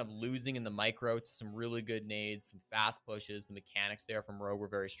 1 were kind of losing in the micro to some really good nades, some fast pushes. The mechanics there from Rogue were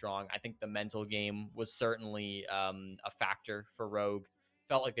very strong. I think the mental game was certainly a factor for Rogue.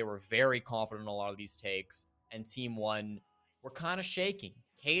 Felt like they were very confident in a lot of these takes, and Team 1 were kind of shaking.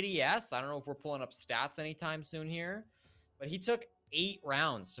 KDS, I don't know if we're pulling up stats anytime soon here, but he took 8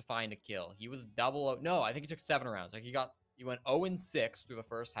 rounds to find a kill. He was no, I think he took 7 rounds. Like he went 0-6 through the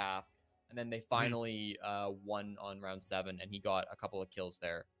first half. And then they finally won on round 7, and he got a couple of kills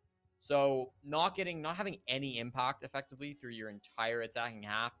there. So not having any impact effectively through your entire attacking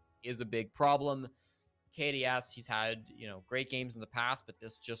half is a big problem. KDS, he's had, you know, great games in the past, but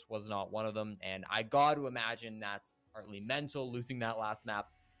this just was not one of them. And I got to imagine that's partly mental. Losing that last map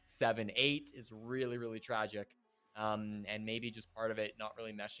 7-8 is really, really tragic. And maybe just part of it not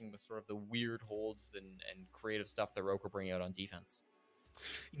really meshing with sort of the weird holds and creative stuff that Rogue were bringing out on defense.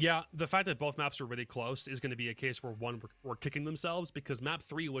 Yeah, the fact that both maps were really close is going to be a case where one were kicking themselves, because map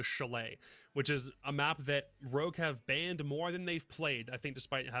 3 was Chalet, which is a map that Rogue have banned more than they've played, I think,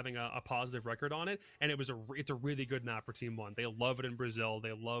 despite having a positive record on it. And it's a really good map for Team 1. They love it in Brazil.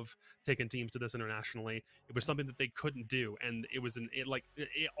 They love taking teams to this internationally. It was something that they couldn't do, and it was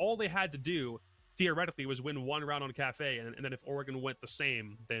all they had to do theoretically was win one round on Cafe, and then if Oregon went the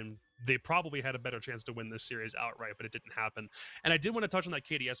same, then they probably had a better chance to win this series outright, but it didn't happen. And I did want to touch on that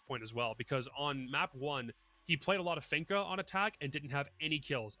KDS point as well, because on map 1, he played a lot of Finka on attack and didn't have any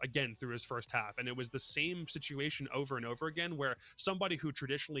kills, again, through his first half. And it was the same situation over and over again, where somebody who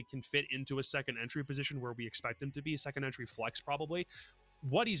traditionally can fit into a second entry position where we expect him to be, second entry flex probably,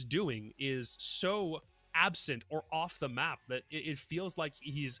 what he's doing is so absent or off the map that it feels like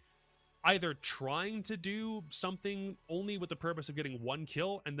he's either trying to do something only with the purpose of getting one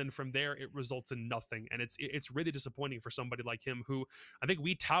kill, and then from there it results in nothing. And it's really disappointing for somebody like him, who I think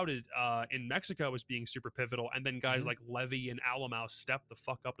we touted in Mexico as being super pivotal, and then guys like Levy and Alamau step the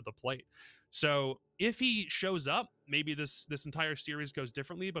fuck up to the plate. So if he shows up, maybe this entire series goes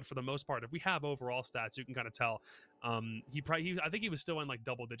differently. But for the most part, if we have overall stats, you can kind of tell. I think he was still in like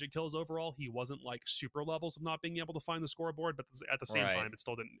double-digit kills overall. He wasn't like super levels of not being able to find the scoreboard, but at the same time, it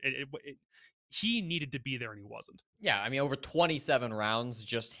still didn't. He needed to be there, and he wasn't. Yeah, I mean, over 27 rounds,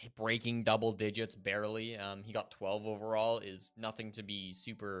 just breaking double digits barely. He got 12 overall. Is nothing to be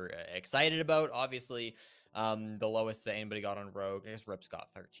super excited about. Obviously, the lowest that anybody got on Rogue, I guess Rips got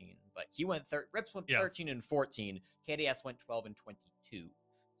 13, but he went Rips went 13 and 14. KDS went 12 and 22.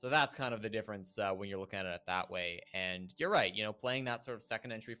 So that's kind of the difference when you're looking at it that way. And you're right, playing that sort of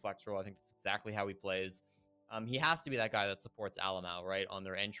second entry flex role, I think that's exactly how he plays. He has to be that guy that supports Alamau, right, on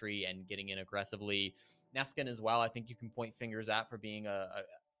their entry and getting in aggressively. Neskin as well, I think you can point fingers at for being a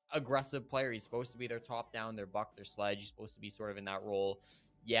aggressive player. He's supposed to be their top down, their buck, their sledge. He's supposed to be sort of in that role,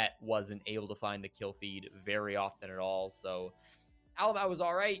 yet wasn't able to find the kill feed very often at all. So Alamau was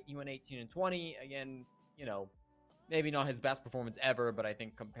all right. He went 18 and 20. Again, maybe not his best performance ever, but I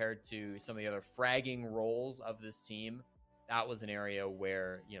think compared to some of the other fragging roles of this team, that was an area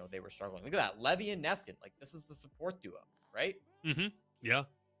where, they were struggling. Look at that. Levy and Neskin. Like, this is the support duo, right? Mm-hmm. Yeah.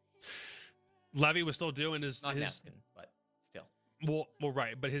 Levy was still doing his... Not Neskin, but still. Well,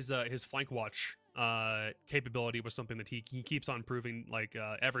 right. But his flank watch capability was something that he keeps on proving, like,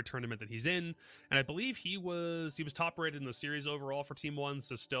 every tournament that he's in. And I believe he was top rated in the series overall for Team 1,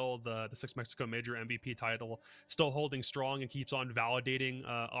 so still the Six Mexico Major MVP title, still holding strong and keeps on validating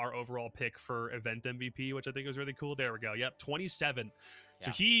our overall pick for event MVP, which I think was really cool. There we go. Yep, 27. Yeah.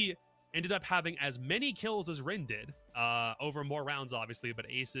 So he ended up having as many kills as Rin did, over more rounds, obviously, but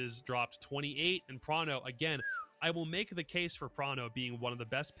Aces dropped 28, and Prano, again, I will make the case for Prano being one of the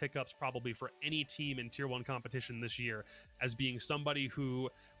best pickups probably for any team in Tier 1 competition this year, as being somebody who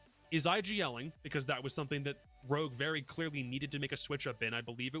is IGLing, because that was something that Rogue very clearly needed to make a switch up in. I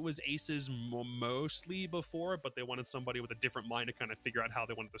believe it was Aces mostly before, but they wanted somebody with a different mind to kind of figure out how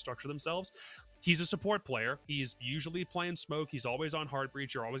they wanted to structure themselves. He's a support player. He's usually playing smoke. He's always on hard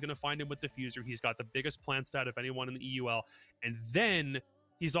breach. You're always going to find him with diffuser. He's got the biggest plant stat of anyone in the EUL. And then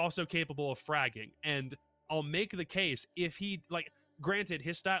he's also capable of fragging. And I'll make the case, if he, like, granted,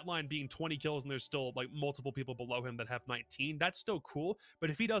 his stat line being 20 kills and there's still like multiple people below him that have 19, that's still cool. But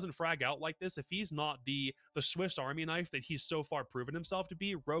if he doesn't frag out like this, if he's not the Swiss Army knife that he's so far proven himself to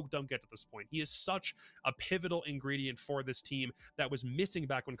be, Rogue don't get to this point. He is such a pivotal ingredient for this team that was missing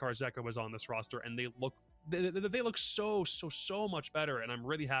back when Karzeka was on this roster, and they look so much better. And I'm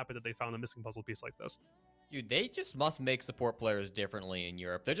really happy that they found a missing puzzle piece like this. Dude, they just must make support players differently in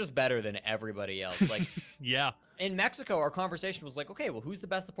Europe. They're just better than everybody else. Like, yeah. In Mexico, our conversation was like, okay, well, who's the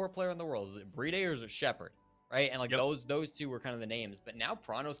best support player in the world? Is it Bride or is it Shepard? Right? And like those two were kind of the names. But now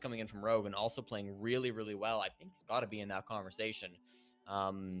Prano's coming in from Rogue and also playing really, really well. I think he's got to be in that conversation.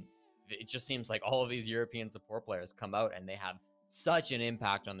 It just seems like all of these European support players come out and they have such an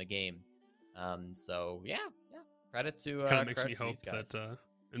impact on the game. So yeah. Credit to kind of makes me hope that.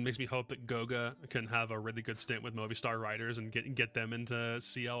 It makes me hope that Goga can have a really good stint with Movistar Riders and get them into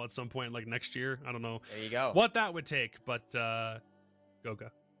CL at some point, like next year. I don't know there you go. What that would take, but Goga,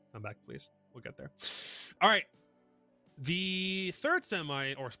 come back, please. We'll get there. All right. The third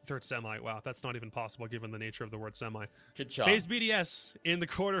semi, wow, that's not even possible given the nature of the word semi. Good job. FaZe BDS in the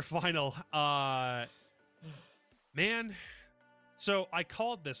quarterfinal. Man... So I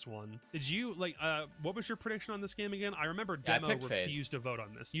called this one. Did you what was your prediction on this game again? I remember Demo refused to vote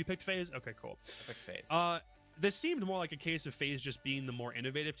on this. You picked FaZe? Okay, cool. I picked FaZe. this seemed more like a case of FaZe just being the more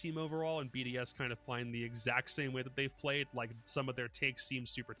innovative team overall, and BDS kind of playing the exact same way that they've played. Like, some of their takes seemed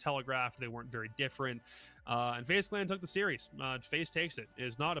super telegraphed. They weren't very different. And FaZe Clan took the series. FaZe takes it. It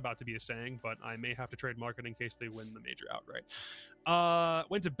is not about to be a saying, but I may have to trademark it in case they win the major outright.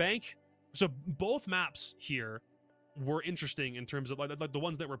 Went to Bank. So both maps here were interesting in terms of like the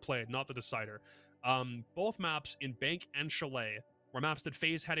ones that were played, not the decider. Both maps in Bank and Chalet were maps that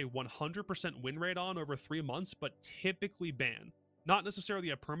FaZe had a 100% win rate on over 3 months, but typically ban. Not necessarily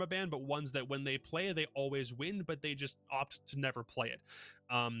a permaban, but ones that when they play, they always win, but they just opt to never play it.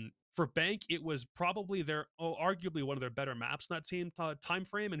 For Bank, it was probably arguably one of their better maps in that same time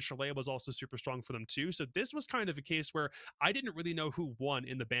frame, and Chalet was also super strong for them too. So this was kind of a case where I didn't really know who won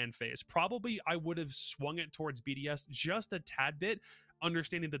in the ban phase. Probably I would have swung it towards BDS just a tad bit,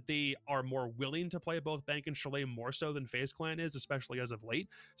 understanding that they are more willing to play both Bank and Chalet more so than FaZe Clan is, especially as of late.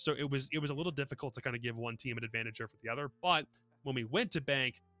 So it was a little difficult to kind of give one team an advantage over the other. But when we went to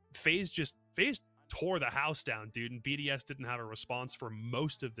Bank, FaZe tore the house down, dude, and BDS didn't have a response for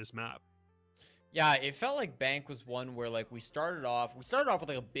most of this map. Yeah, it felt like Bank was one where like we started off with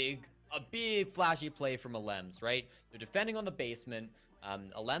like a big flashy play from Alems, right? They're defending on the basement.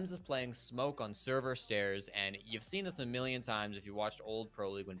 Alems is playing smoke on server stairs, and you've seen this a million times if you watched old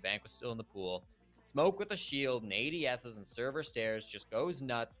Pro League when Bank was still in the pool. Smoke with a shield and ADSs and server stairs just goes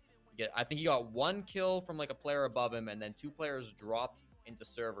nuts. I think he got 1 kill from like a player above him, and then 2 players dropped into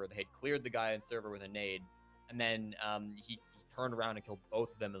server. They had cleared the guy in server with a nade, and then he turned around and killed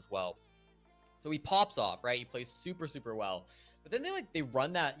both of them as well. So he pops off, right? He plays super, super well. But then they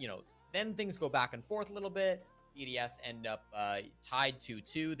run that, then things go back and forth a little bit. BDS end up tied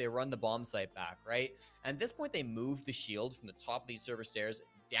 2-2. They run the bomb site back, right? And at this point, they move the shield from the top of these server stairs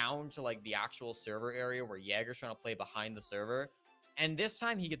down to like the actual server area where Jaeger's trying to play behind the server. And this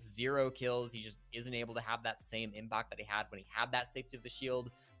time he gets 0 kills. He just isn't able to have that same impact that he had when he had that safety of the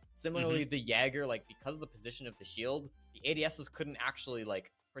shield. Similarly, the Jaeger, like because of the position of the shield, the ADSs couldn't actually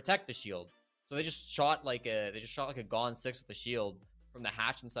like protect the shield. So they just shot like a Gone 6 with the shield from the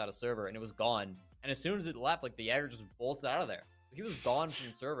hatch inside a server, and it was gone. And as soon as it left, like the Jaeger just bolted out of there. He was gone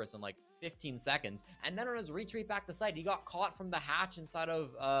from service in like 15 seconds. And then on his retreat back to site, he got caught from the hatch inside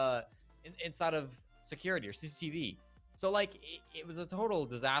of security or CCTV. So like it was a total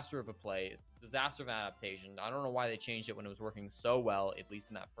disaster of a play, disaster of adaptation. I don't know why they changed it when it was working so well, at least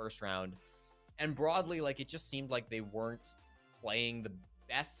in that first round. And broadly, like it just seemed like they weren't playing the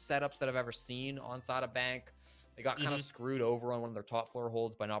best setups that I've ever seen on side of Bank. They got kind of screwed over on one of their top floor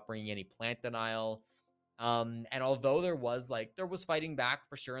holds by not bringing any plant denial. And although there was fighting back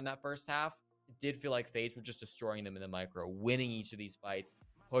for sure in that first half, it did feel like FaZe were just destroying them in the micro, winning each of these fights,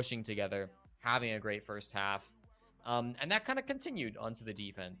 pushing together, having a great first half. And that kind of continued onto the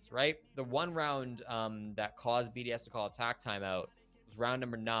defense, right? The one round that caused BDS to call attack timeout was round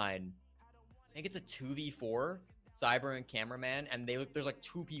number 9. I think it's a 2v4. Cyber and cameraman, and there's like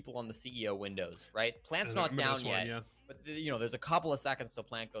 2 people on the CEO windows, right? Plant's not down yet, but there's a couple of seconds till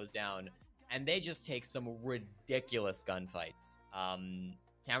plant goes down, and they just take some ridiculous gunfights.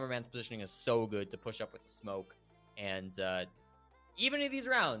 Cameraman's positioning is so good to push up with the smoke, and even in these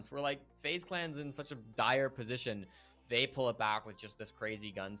rounds where like FaZe Clan's in such a dire position, they pull it back with just this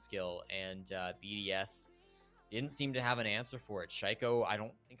crazy gun skill, and BDS didn't seem to have an answer for it. Shiko, I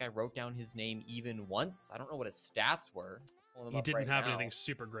don't think I wrote down his name even once. I don't know what his stats were. He didn't have anything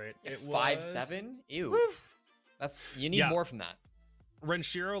super great. It was 5-7. Ew. You need more from that.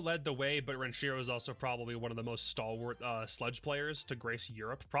 Renshiro led the way, but Renshiro is also probably one of the most stalwart sledge players to grace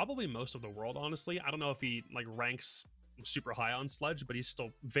Europe, probably most of the world, honestly. I don't know if he like ranks super high on sledge, but he's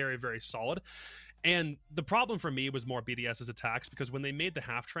still very, very solid. And the problem for me was more BDS's attacks, because when they made the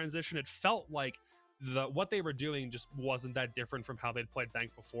half transition, it felt like what they were doing just wasn't that different from how they'd played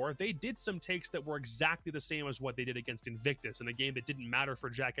Bank before. They did some takes that were exactly the same as what they did against Invictus in a game that didn't matter for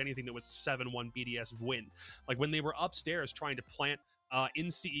Jack anything, that was 7-1 BDS win. Like when they were upstairs trying to plant in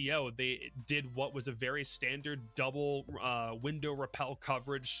CEO, they did what was a very standard double window repel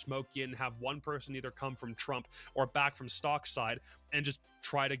coverage, smoke in, have one person either come from Trump or back from stock side, and just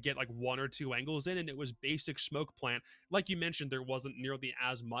try to get like 1 or 2 angles in, and it was basic smoke plant. Like you mentioned, there wasn't nearly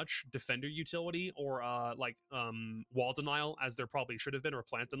as much defender utility or wall denial as there probably should have been, or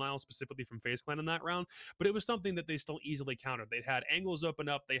plant denial specifically from FaZe Clan in that round, but it was something that they still easily countered. They had angles open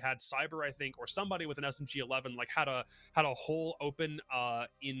up, they had Cyber, I think, or somebody with an SMG-11 like had a hole open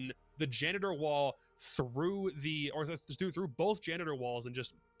in the janitor wall through both janitor walls, and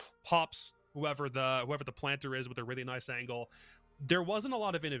just pops whoever the planter is with a really nice angle. There wasn't a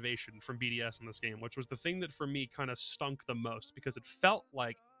lot of innovation from BDS in this game, which was the thing that for me kind of stunk the most, because it felt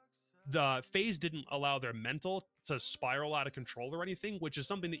like the FaZe didn't allow their mental to spiral out of control or anything, which is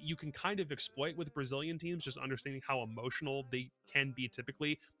something that you can kind of exploit with Brazilian teams, just understanding how emotional they can be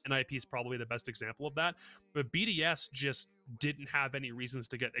typically. And IP is probably the best example of that. But BDS just didn't have any reasons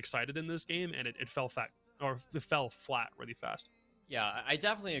to get excited in this game, and it fell flat really fast. Yeah, I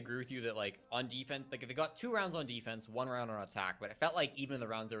definitely agree with you that, like, on defense, like, they got 2 rounds on defense, 1 round on attack, but it felt like even in the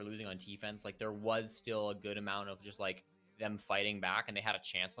rounds they were losing on defense, like, there was still a good amount of just, like, them fighting back, and they had a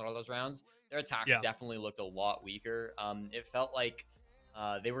chance in all those rounds. Their attacks definitely looked a lot weaker. It felt like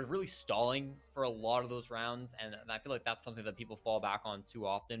they were really stalling for a lot of those rounds, and I feel like that's something that people fall back on too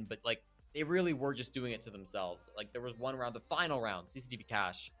often, but, like, they really were just doing it to themselves. Like, there was one round, the final round, CCTV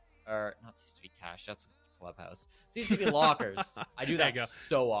Cash, or not CCTV Cash, that's Clubhouse, CCTV Lockers. I do that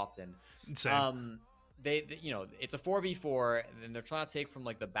so often. Same. They, you know, it's a 4v4, and they're trying to take from,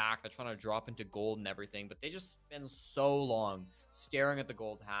 like, the back. They're trying to drop into gold and everything, but they just spend so long staring at the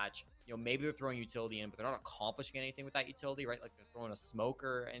gold hatch. You know, maybe they're throwing utility in, but they're not accomplishing anything with that utility, right? Like, they're throwing a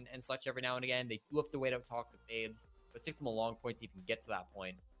smoker and such every now and again. They do have to wait out, talk to Babes, but it takes them a long point to even get to that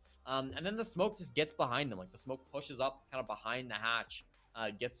point. And then the smoke just gets behind them. Like, the smoke pushes up kind of behind the hatch,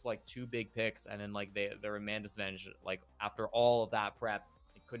 gets, like, 2 big picks, and then, like, they're in man disadvantage. Like, after all of that prep,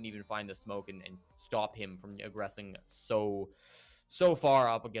 couldn't even find the smoke and stop him from aggressing so far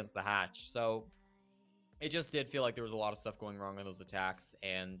up against the hatch. So it just did feel like there was a lot of stuff going wrong on those attacks.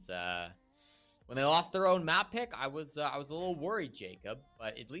 And when they lost their own map pick, I was a little worried, Jacob,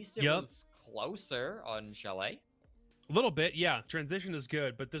 but at least it was closer on Chalet. A little bit, yeah. Transition is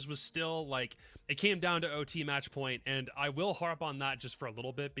good, but this was still, like, it came down to OT match point, and I will harp on that just for a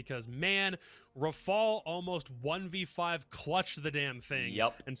little bit because, man, Rafal almost 1v5 clutched the damn thing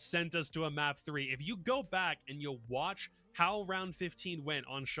and sent us to a map 3. If you go back and you watch how round 15 went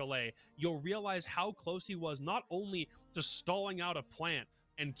on Chalet, you'll realize how close he was not only to stalling out a plant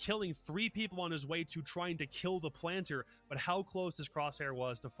and killing 3 people on his way to trying to kill the planter, but how close his crosshair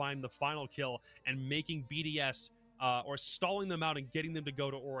was to find the final kill and making BDS or stalling them out and getting them to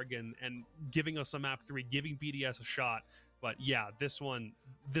go to Oregon and giving us a map 3, giving BDS a shot. But yeah, this one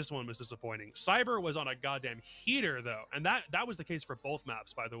was disappointing. Cyber was on a goddamn heater though, and that was the case for both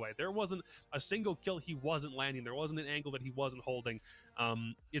maps, by the way. There wasn't a single kill he wasn't landing. There wasn't an angle that he wasn't holding.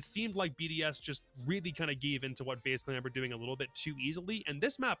 It seemed like BDS just really kind of gave into what FaZe Clan were doing a little bit too easily, and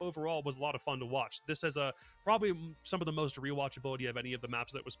this map overall was a lot of fun to watch. This has probably some of the most rewatchability of any of the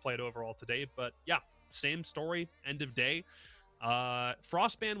maps that was played overall today. But yeah, same story, end of day.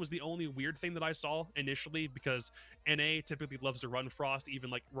 Frostband was the only weird thing that I saw initially because NA typically loves to run Frost,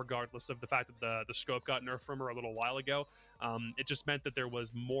 even like regardless of the fact that the scope got nerfed from her a little while ago. It just meant that there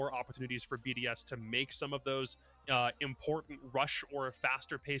was more opportunities for BDS to make some of those important rush or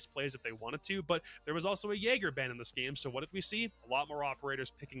faster paced plays if they wanted to, but there was also a Jaeger ban in this game. So what did we see? A lot more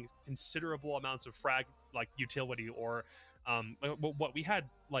operators picking considerable amounts of frag like utility, or what we had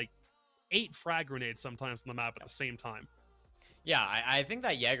like 8 frag grenades sometimes on the map at the same time. Yeah, I think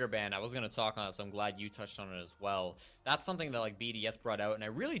that Jaeger ban, I was going to talk on it, so I'm glad you touched on it as well. That's something that, like, BDS brought out, and I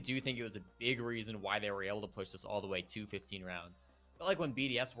really do think it was a big reason why they were able to push this all the way to 15 rounds. But, like, when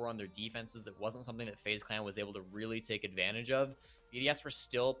BDS were on their defenses, it wasn't something that FaZe Clan was able to really take advantage of. BDS were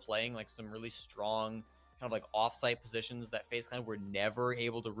still playing, like, some really strong kind of, like, off-site positions that FaZe Clan were never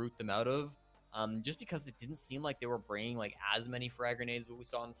able to root them out of. Just because it didn't seem like they were bringing, like, as many frag grenades as what we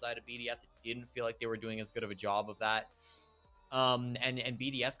saw inside of BDS. It didn't feel like they were doing as good of a job of that. And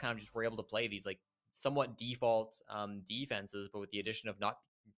BDS kind of just were able to play these, like, somewhat default defenses, but with the addition of not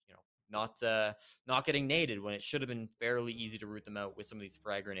getting naded when it should have been fairly easy to root them out with some of these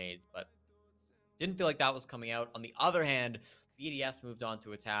frag grenades. But didn't feel like that was coming out. On the other hand, BDS moved on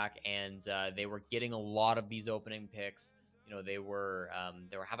to attack, and they were getting a lot of these opening picks. You know, they were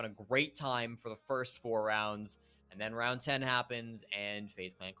having a great time for the first 4 rounds, and then round 10 happens, and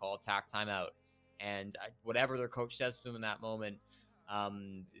FaZe Clan call attack timeout. And whatever their coach says to them in that moment,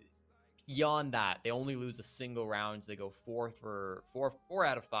 beyond that, they only lose a single round. So they go 4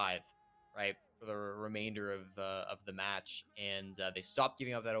 out of 5, right, for the remainder of the match. And they stopped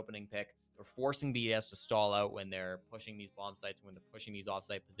giving up that opening pick. They're forcing BDS to stall out when they're pushing these bomb sites, when they're pushing these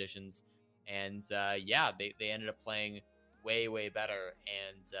offsite positions. And yeah, they ended up playing way, way better.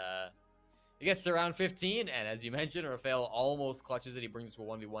 And it gets to round 15, and as you mentioned, Rafael almost clutches it. He brings it to a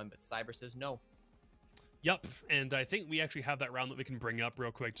 1v1, but Cyber says no. Yep, and I think we actually have that round that we can bring up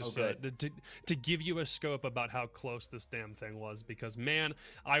real quick just to give you a scope about how close this damn thing was, because, man,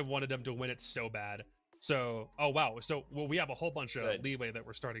 I wanted them to win it so bad. So, oh, wow. So, well, we have a whole bunch of leeway that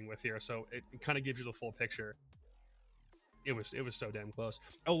we're starting with here, so it kind of gives you the full picture. It was so damn close.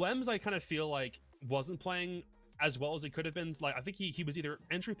 Olems, I kind of feel like, wasn't playing as well as it could have been. Like, I think he was either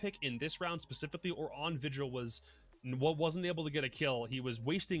entry pick in this round specifically or on Vigil wasn't able to get a kill. He was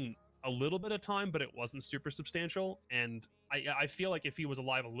wasting a little bit of time, but it wasn't super substantial. And I feel like if he was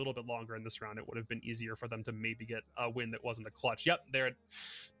alive a little bit longer in this round, it would have been easier for them to maybe get a win that wasn't a clutch. Yep, there.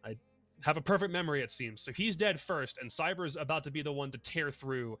 I have a perfect memory, it seems. So he's dead first, and Cyber's about to be the one to tear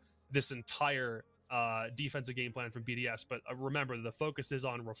through this entire defensive game plan from BDS. But remember, the focus is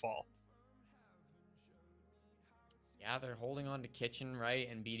on Rafal. Yeah, they're holding on to Kitchen, right?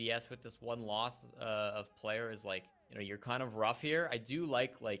 And BDS with this one loss of player is like, you know, you're kind of rough here. I do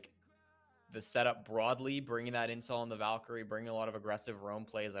like the setup broadly, bringing that intel on the Valkyrie, bringing a lot of aggressive roam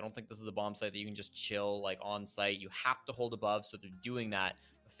plays. I don't think this is a bomb site that you can just chill like on site. You have to hold above, so they're doing that.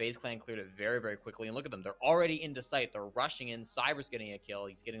 The FaZe Clan cleared it very, very quickly. And look at them. They're already into site. They're rushing in. Cyber's getting a kill.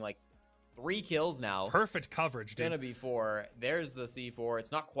 He's getting like 3 kills now. Perfect coverage, dude. Gonna be 4. There's the C4.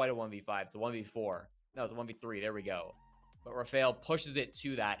 It's not quite a 1v5. It's a 1v4. No, it's a 1v3. There we go. But Rafael pushes it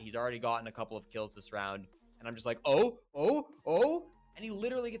to that. He's already gotten a couple of kills this round. And I'm just like, oh. And he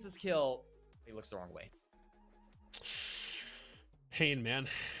literally gets his kill. He looks the wrong way. Pain, man.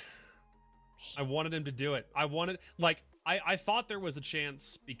 I wanted him to do it. I thought there was a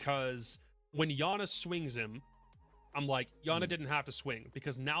chance because when Yana swings him, I'm like, Yana didn't have to swing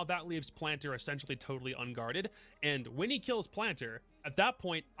because now that leaves Planter essentially totally unguarded. And when he kills Planter, at that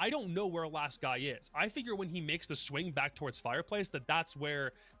point, I don't know where last guy is. I figure when he makes the swing back towards Fireplace, that's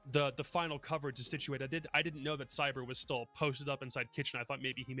where the final coverage is situated. I didn't know that Cyber was still posted up inside Kitchen. I thought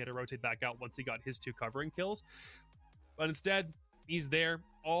maybe he made a rotate back out once he got his 2 covering kills. But instead, he's there.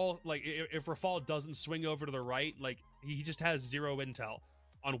 If Rafal doesn't swing over to the right, like he just has 0 intel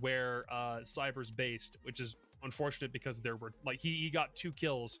on where Cyber's based, which is unfortunate because there were he got 2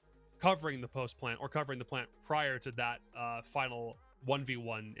 kills covering the post plant or covering the plant prior to that final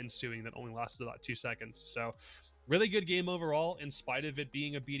 1v1 ensuing that only lasted about 2 seconds. So really good game overall in spite of it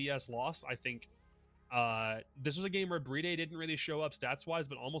being a BDS loss. I think this was a game where Bride didn't really show up stats wise,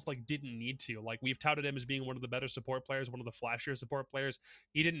 but almost like didn't need to. Like we've touted him as being one of the better support players, one of the flashier support players.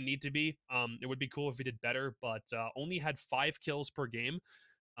 He didn't need to be. It would be cool if he did better, but only had 5 kills per game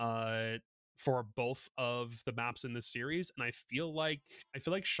for both of the maps in this series. And I feel like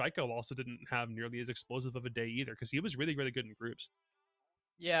Shiko also didn't have nearly as explosive of a day either, because he was really, really good in groups.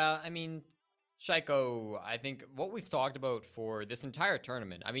 Yeah, I mean, Shiko, I think what we've talked about for this entire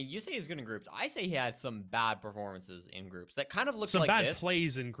tournament, I mean, you say he's good in groups. I say he had some bad performances in groups that kind of look like some bad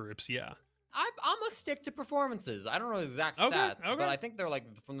plays in groups, yeah. I'm gonna stick to performances. I don't know the exact stats, but I think they're like,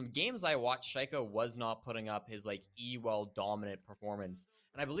 from the games I watched, Shiko was not putting up his like E-well dominant performance.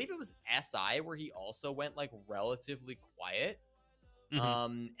 And I believe it was SI where he also went like relatively quiet.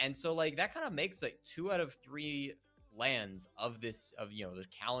 And so like that kind of makes like 2 out of 3 lands of this, you know, the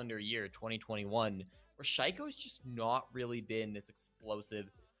calendar year 2021, where Shiko's just not really been this explosive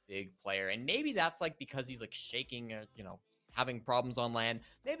big player. And maybe that's like because he's like shaking, you know, having problems on land.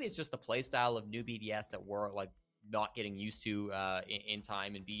 Maybe it's just the play style of new BDS that we're like not getting used to in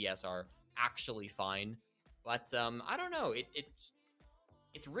time, and BDS are actually fine. But I don't know.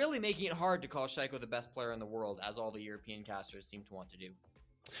 It's really making it hard to call Shiko the best player in the world, as all the European casters seem to want to do.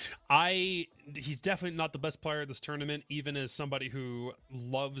 He's definitely not the best player of this tournament, even as somebody who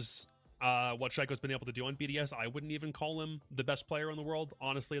loves what Shiko's been able to do on BDS. I wouldn't even call him the best player in the world,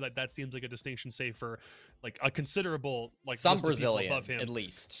 honestly. Like that seems like a distinction, say, for like a considerable like some Brazilian above him. At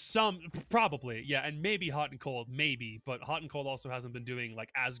least some, probably, yeah, and maybe Hot and Cold, maybe, but Hot and Cold also hasn't been doing like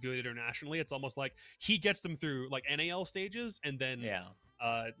as good internationally. It's almost like he gets them through like NAL stages, and then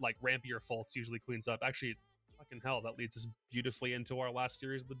like Rampier Faults usually cleans up. Actually, fucking hell, that leads us beautifully into our last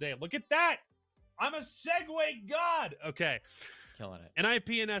series of the day. Look at that! I'm a segue god! Okay. Killing it.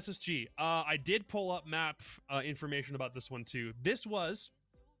 NIP and SSG. I did pull up map information about this one too. This was,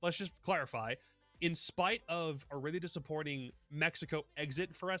 let's just clarify, in spite of a really disappointing Mexico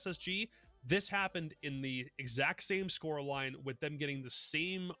exit for SSG, this happened in the exact same score line with them getting the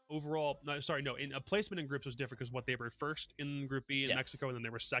same overall, in a placement in groups was different because what they were first in Group B in Mexico, and then they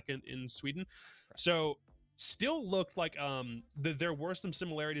were second in Sweden. Correct. So still looked like there were some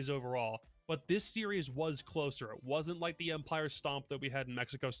similarities overall, but this series was closer. It wasn't like the Empire stomp that we had in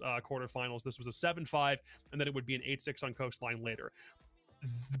Mexico's quarterfinals. This was a 7-5, and then it would be an 8-6 on Coastline later.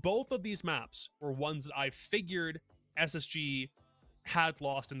 Both of these maps were ones that I figured SSG had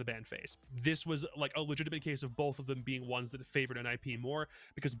lost in the ban phase. This was like a legitimate case of both of them being ones that favored NIP more,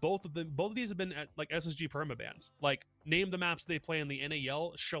 because both of these have been at like SSG permabans. Like, name the maps they play in the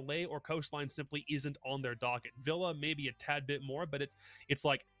NAL, Chalet or Coastline simply isn't on their docket. Villa maybe a tad bit more, but it's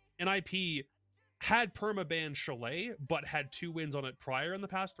like NIP had permaban Chalet, but had 2 wins on it prior in the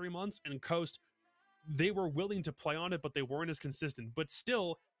past 3 months, and Coast they were willing to play on it, but they weren't as consistent. But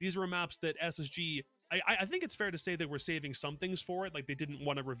still, these were maps that SSG, I think it's fair to say they were saving some things for it. Like, they didn't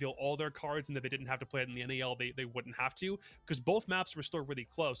want to reveal all their cards, and that they didn't have to play it in the NAL, they wouldn't have to, because both maps were still really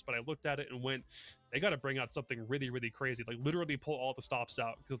close. But I looked at it and went, they got to bring out something really, really crazy. Like, literally pull all the stops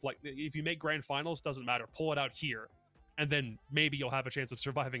out, because like, if you make grand finals, doesn't matter, pull it out here, and then maybe you'll have a chance of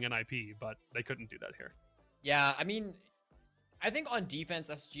surviving NIP. But they couldn't do that here. Yeah, I mean, I think on defense,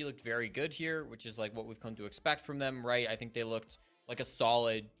 SSG looked very good here, which is like what we've come to expect from them, right? I think they looked like a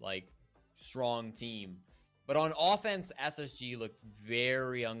solid, like, strong team. But on offense, SSG looked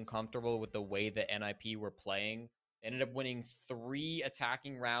very uncomfortable with the way that NIP were playing. They ended up winning 3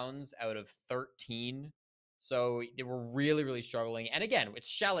 attacking rounds out of 13. So they were really, really struggling. And again, it's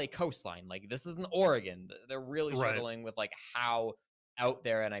Chalet Coastline. Like, this isn't Oregon. They're really struggling with, like, how out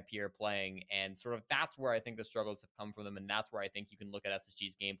there NIP are playing. And sort of that's where I think the struggles have come from them. And that's where I think you can look at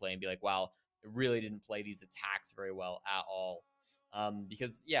SSG's gameplay and be like, wow, they really didn't play these attacks very well at all.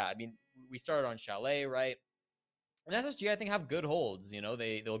 Because, yeah, I mean, we started on Chalet, right? And SSG, I think, have good holds. You know,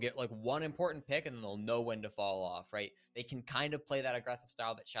 they'll get like one important pick and then they'll know when to fall off, right? They can kind of play that aggressive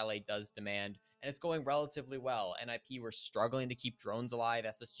style that Chalet does demand, and it's going relatively well. NIP were struggling to keep drones alive.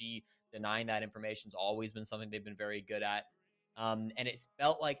 SSG denying that information's always been something they've been very good at. And it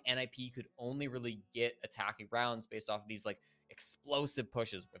felt like NIP could only really get attacking rounds based off of these like explosive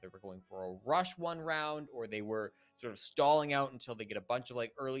pushes, whether they were going for a rush one round or they were sort of stalling out until they get a bunch of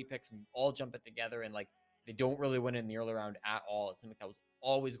like early picks and all jump it together, and like they don't really win in the early round at all. It seemed like that was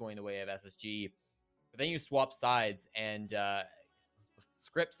always going the way of SSG. But then you swap sides, and the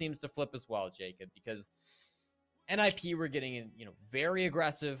script seems to flip as well, Jacob, because NIP were getting in, very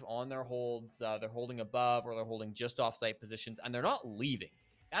aggressive on their holds. They're holding above or they're holding just off-site positions, and they're not leaving.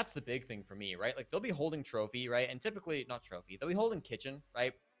 That's the big thing for me, right? Like, they'll be holding trophy, right? And typically, not trophy, they'll be holding kitchen,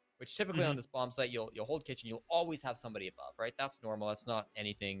 right? Which typically on this bomb site, you'll hold kitchen. You'll always have somebody above, right? That's normal. That's not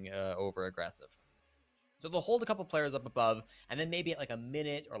anything over-aggressive. So they'll hold a couple players up above, and then maybe at like a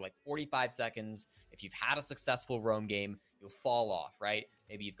minute or like 45 seconds, if you've had a successful roam game, you'll fall off, right?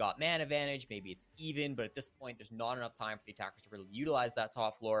 Maybe you've got man advantage, maybe it's even, but at this point, there's not enough time for the attackers to really utilize that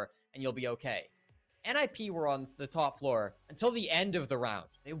top floor, and you'll be okay. NIP were on the top floor until the end of the round.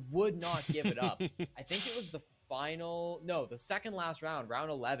 They would not give it up. I think it was the second last round,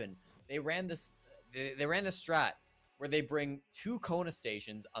 round 11. They ran this strat where they bring 2 Kona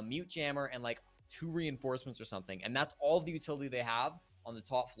stations, a mute jammer, and like 2 reinforcements or something, and that's all the utility they have on the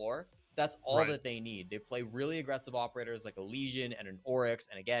top floor. That's all that they need. They play really aggressive operators like a Legion and an Oryx,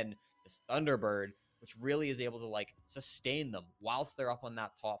 and again, this Thunderbird, which really is able to like sustain them whilst they're up on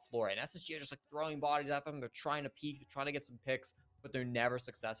that top floor. And SSG are just like throwing bodies at them. They're trying to peek, they're trying to get some picks, but they're never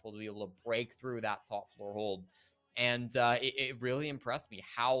successful to be able to break through that top floor hold. And it really impressed me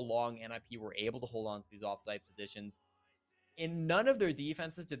how long NIP were able to hold on to these offsite positions. In none of their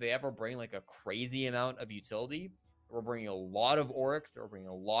defenses did they ever bring like a crazy amount of utility. They were bringing a lot of Oryx. They were bringing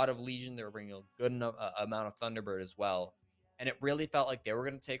a lot of Legion. They were bringing a good enough amount of Thunderbird as well. And it really felt like they were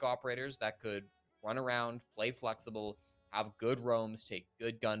going to take operators that could run around, play flexible, have good roams, take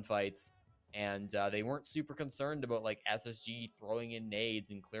good gunfights. And they weren't super concerned about like SSG throwing in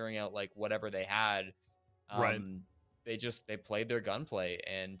nades and clearing out like whatever they had. They played their gunplay,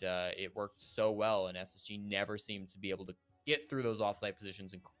 and it worked so well. And SSG never seemed to be able to get through those offsite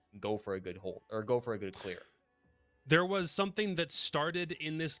positions and go for a good hold or go for a good clear. There was something that started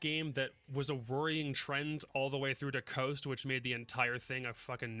in this game that was a worrying trend all the way through to Coast, which made the entire thing a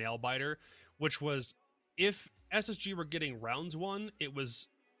fucking nail biter, which was if SSG were getting rounds won, it was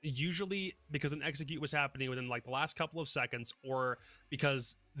usually because an execute was happening within like the last couple of seconds, or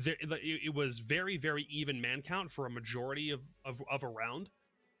because it was very, very even man count for a majority of a round.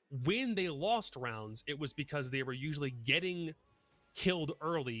 When they lost rounds, it was because they were usually getting killed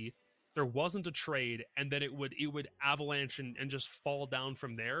early, there wasn't a trade, and then it would avalanche and just fall down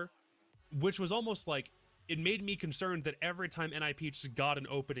from there, which was almost like, it made me concerned that every time NIP just got an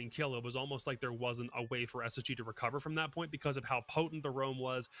opening kill, it was almost like there wasn't a way for SSG to recover from that point because of how potent the roam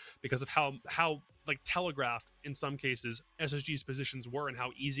was, because of how like telegraphed in some cases SSG's positions were, and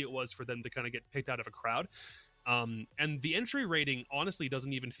how easy it was for them to kind of get picked out of a crowd. And the entry rating honestly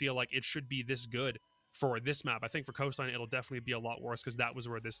doesn't even feel like it should be this good for this map. I think for Coastline it'll definitely be a lot worse, because that was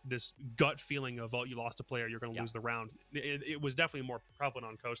where this gut feeling of, oh, you lost a player, you're going to lose the round, it was definitely more prevalent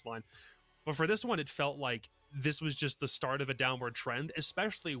on Coastline. But for this one, it felt like this was just the start of a downward trend,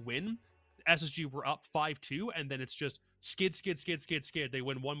 especially when SSG were up 5-2, and then it's just skid. They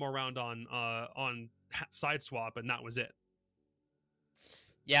win one more round on side swap, and that was it.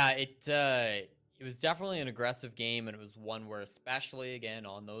 Yeah, it It was definitely an aggressive game, and it was one where, especially again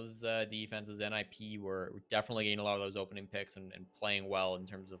on those defenses, NIP were definitely getting a lot of those opening picks and playing well in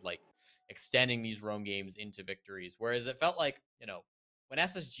terms of like extending these roam games into victories. Whereas it felt like, you know, when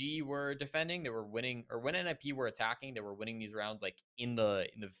SSG were defending, they were winning, or when NIP were attacking, they were winning these rounds like in the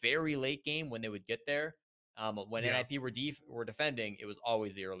very late game when they would get there. When NIP were defending, it was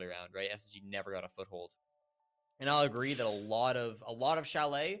always the early round, right? SSG never got a foothold. And I'll agree that a lot of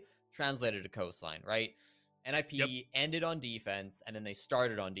Chalet translated to Coastline, right? NIP ended on defense, and then they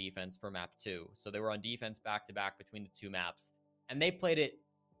started on defense for map 2. So they were on defense back to back between the two maps, and they played it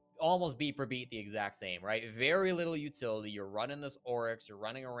almost beat for beat the exact same, right? Very little utility. You're running this Oryx, you're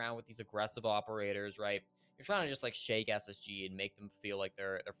running around with these aggressive operators, right? You're trying to just like shake SSG and make them feel like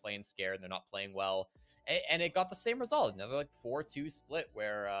they're playing scared and they're not playing well. And it got the same result. Another like 4-2 split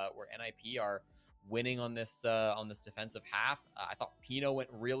where NIP are winning on this defensive half. I thought Pino went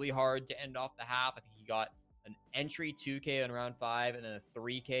really hard to end off the half. I think he got an entry 2K in round 5 and then a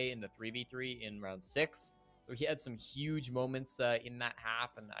 3K in the 3v3 in round 6. So he had some huge moments in that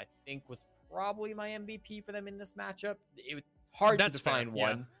half, and I think was probably my MVP for them in this matchup. It was hard to define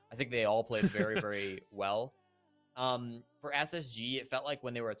one. Yeah. I think they all played very, very well. For SSG, it felt like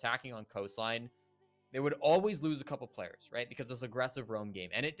when they were attacking on Coastline, they would always lose a couple players, right? Because it's aggressive roam game.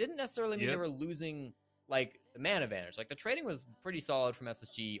 And it didn't necessarily mean they were losing like the man advantage. Like the trading was pretty solid from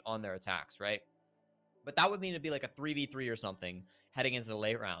SSG on their attacks, right? But that would mean it'd be like a 3v3 or something heading into the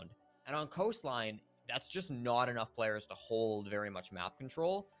late round. And on Coastline, that's just not enough players to hold very much map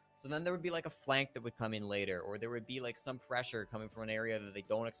control. So then there would be like a flank that would come in later, or there would be like some pressure coming from an area that they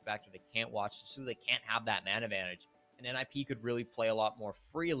don't expect or they can't watch, so they can't have that man advantage. And NIP could really play a lot more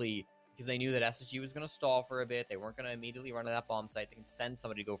freely because they knew that SSG was going to stall for a bit. They weren't going to immediately run to that bomb site. They can send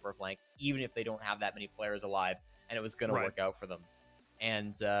somebody to go for a flank, even if they don't have that many players alive, and it was going to work out for them.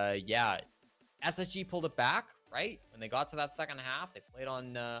 And yeah, SSG pulled it back, right? When they got to that second half, they played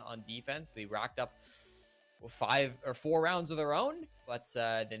on defense. They racked up 5 or 4 rounds of their own, but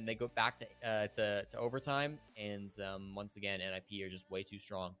then they go back to overtime, and once again, NIP are just way too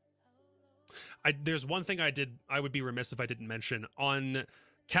strong. There's one thing I would be remiss if I didn't mention. On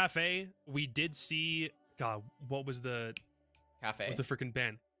Cafe, we did see, God, what was the Cafe? What was the freaking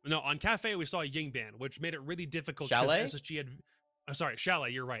ban? No, on Cafe we saw a Ying ban, which made it really difficult. Chalet? SSG had, sorry,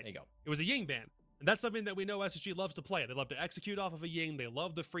 Chalet. You're right. There you go. It was a Ying ban. And that's something that we know SSG loves to play. They love to execute off of a Ying. They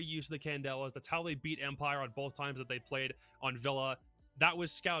love the free use of the Candelas. That's how they beat Empire on both times that they played on Villa. That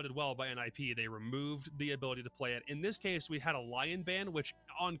was scouted well by NIP. They removed the ability to play it. In this case, we had a Lion ban, which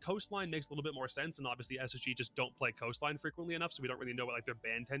on Coastline makes a little bit more sense. And obviously SSG just don't play Coastline frequently enough, so we don't really know what like their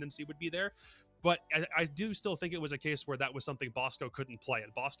ban tendency would be there. But I do still think it was a case where that was something Bosco couldn't play.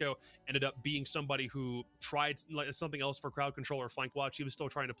 And Bosco ended up being somebody who tried something else for crowd control or flank watch. He was still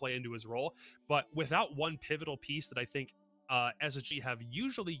trying to play into his role. But without one pivotal piece that I think SSG have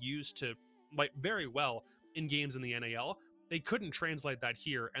usually used to like very well in games in the NAL, they couldn't translate that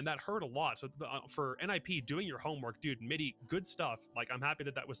here, and that hurt a lot. So for NIP, doing your homework, dude, MIDI, good stuff. Like, I'm happy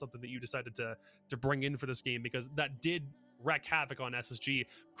that that was something that you decided to bring in for this game, because that did wreak havoc on SSG.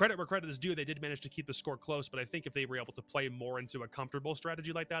 Credit where credit is due, they did manage to keep the score close, but I think if they were able to play more into a comfortable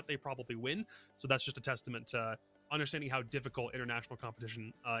strategy like that, they probably win. So that's just a testament to understanding how difficult international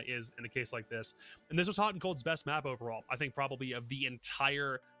competition is in a case like this. And this was Hot and Cold's best map overall. I think probably of the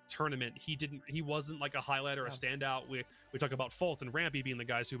entire tournament. He wasn't like a highlight or a standout. We talk about Folt and Rampy being the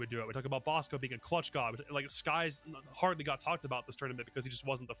guys who would do it. We talk about Bosco being a clutch god. Like Skies hardly got talked about this tournament because he just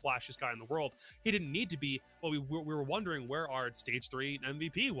wasn't the flashiest guy in the world. He didn't need to be. Well, we were wondering where our stage 3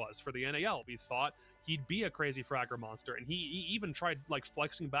 MVP was for the NAL. We thought he'd be a crazy fragger monster, and he even tried like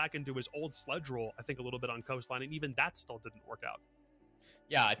flexing back into his old sledge role, I think, a little bit on Coastline, and even that still didn't work out.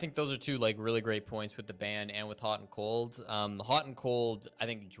 Yeah, I think those are two like really great points with the ban and with Hot and Cold. Hot and Cold, I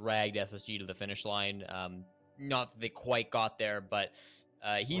think, dragged SSG to the finish line. Not that they quite got there, but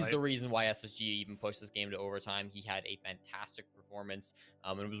he's the reason why SSG even pushed this game to overtime. He had a fantastic performance,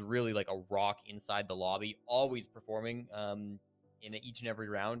 and it was really like a rock inside the lobby, always performing in each and every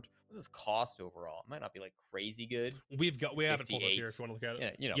round. What does this cost overall? It might not be like crazy good. We have it pulled up here if you want to look at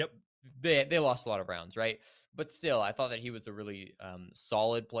it. You know, they lost a lot of rounds, right? But still, I thought that he was a really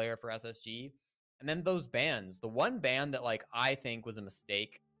solid player for SSG. And then those bans, the one ban that like I think was a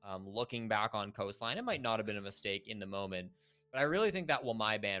mistake, looking back on Coastline, it might not have been a mistake in the moment, but I really think that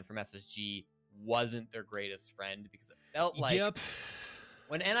my ban from SSG wasn't their greatest friend, because it felt like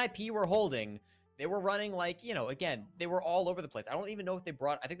when NIP were holding, they were running like, you know, again, they were all over the place. I don't even know if they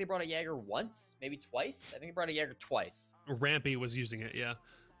brought, I think they brought a Jaeger once, maybe twice. I think they brought a Jaeger twice. Rampy was using it, yeah.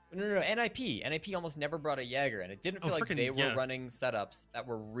 No, NIP almost never brought a Jaeger, and it didn't feel like they were running setups that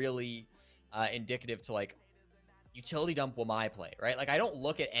were really indicative to like utility dump Wamai play, right? Like I don't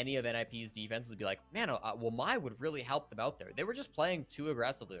look at any of NIP's defenses and be like, man, Wamai would really help them out there. They were just playing too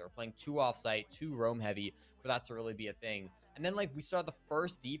aggressively. They were playing too offsite, too roam heavy for that to really be a thing. And then like we start the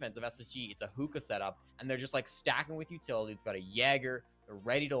first defense of SSG. It's a hookah setup, and they're just like stacking with utility. It's got a Jaeger. They're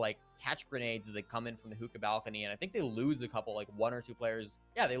ready to like catch grenades as they come in from the hookah balcony. And I think they lose a couple, like 1 or 2 players.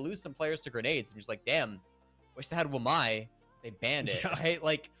 Yeah, they lose some players to grenades. I'm just like, damn, wish they had Wamai. They banned it, right?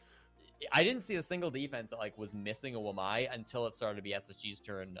 Like, I didn't see a single defense that like was missing a Wamai until it started to be SSG's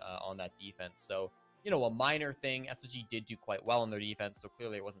turn on that defense. So, you know, a minor thing. SSG did do quite well on their defense, so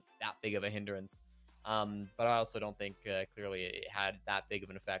clearly it wasn't that big of a hindrance. But I also don't think clearly it had that big of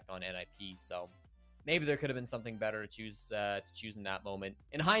an effect on NIP. So maybe there could have been something better to choose in that moment.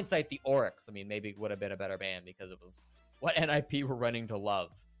 In hindsight, the Oryx, I mean, maybe it would have been a better ban because it was what NIP were running to love.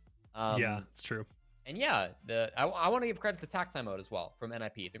 Yeah, it's true. And yeah, I want to give credit to Tac Time Mode as well from NIP.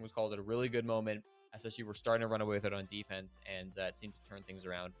 I think it was called it a really good moment. SSG were starting to run away with it on defense, and it seemed to turn things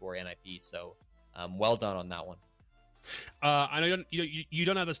around for NIP. So well done on that one. I know you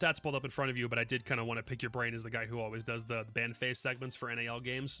don't have the stats pulled up in front of you, but I did kind of want to pick your brain as the guy who always does the ban phase segments for NAL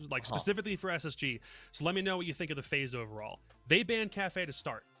games, like specifically for SSG. So let me know what you think of the phase overall. They banned Cafe to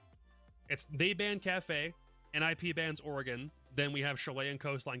start. They banned Cafe, NIP bans Oregon. Then we have Chalet and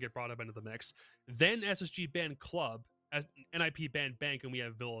Coastline get brought up into the mix. Then SSG banned Club, as NIP banned Bank, and we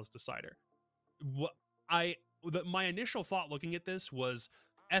have Villa's Decider. My initial thought looking at this was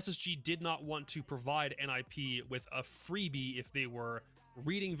SSG did not want to provide NIP with a freebie if they were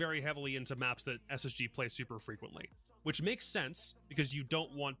reading very heavily into maps that SSG plays super frequently, which makes sense because you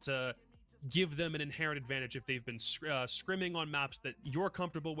don't want to give them an inherent advantage if they've been scrimming on maps that you're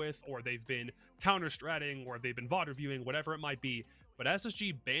comfortable with, or they've been counter-stratting, or they've been VOD reviewing, whatever it might be. But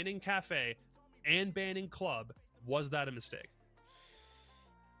SSG banning Cafe and banning Club, was that a mistake?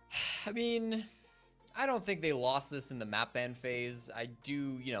 I mean, I don't think they lost this in the map ban phase. I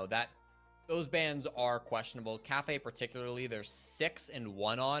do, you know, that those bans are questionable. Cafe particularly, they're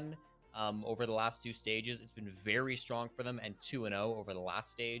 6-1 on over the last 2 stages. It's been very strong for them, and 2-0 over the last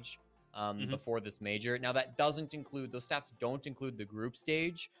stage. Before this major. Now that doesn't include, those stats don't include the group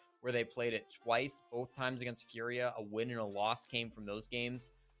stage where they played it twice, both times against Furia. A win and a loss came from those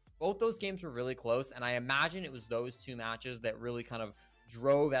games. Both those games were really close, and I imagine it was those 2 matches that really kind of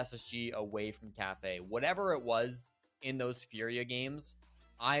drove SSG away from Cafe. Whatever it was in those Furia games,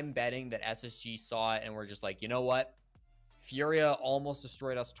 I'm betting that SSG saw it and were just like, you know what? Furia almost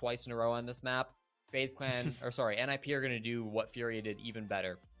destroyed us twice in a row on this map. FaZe Clan, or sorry, NIP are going to do what Furia did even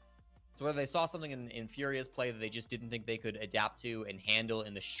better. So whether they saw something in Furia's play that they just didn't think they could adapt to and handle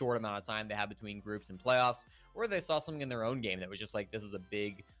in the short amount of time they had between groups and playoffs, or they saw something in their own game that was just like, this is a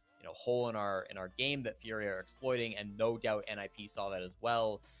big, you know, hole in our game that Furia are exploiting, and no doubt NIP saw that as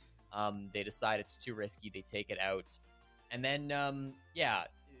well. They decide it's too risky, they take it out. And then yeah,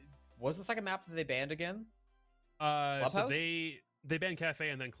 what was the second map that they banned again? So they banned Cafe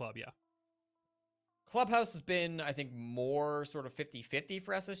and then Club, yeah. Clubhouse has been, I think, more sort of 50-50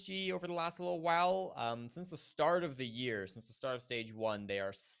 for SSG over the last little while. Since the start of the year, since the start of stage 1, they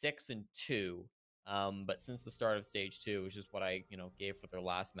are 6-2. But since the start of stage 2, which is what I, you know, gave for their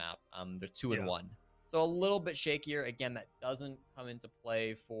last map, they're 2-1. So a little bit shakier. Again, that doesn't come into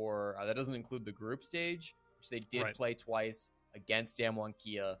play for, that doesn't include the group stage, which they did play twice against Damwon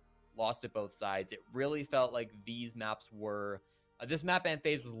Kia, lost at both sides. It really felt like these maps were, this map ban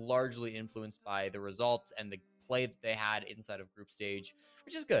phase was largely influenced by the results and the play that they had inside of group stage,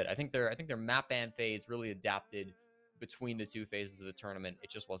 which is good. I think their map ban phase really adapted between the 2 phases of the tournament.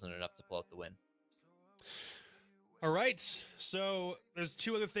 It just wasn't enough to pull out the win. All right, so there's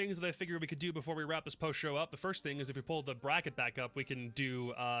 2 other things that I figured we could do before we wrap this post show up. The first thing is if we pull the bracket back up, we can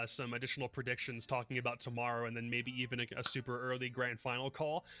do some additional predictions talking about tomorrow, and then maybe even a super early grand final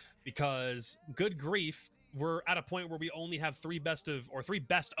call, because good grief, we're at a point where we only have 3 best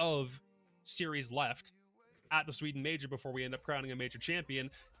of series left at the Sweden Major before we end up crowning a major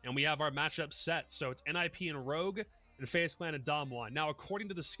champion, and we have our matchup set. So it's NIP and Rogue and FaZe Clan and Damwon. Now, according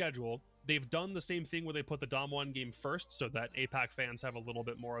to the schedule, they've done the same thing where they put the Damwon game first so that APAC fans have a little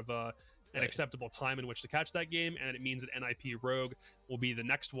bit more of an acceptable time in which to catch that game, and it means that NIP Rogue will be the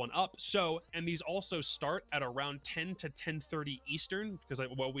next one up. So, and these also start at around 10 to 10:30 Eastern, because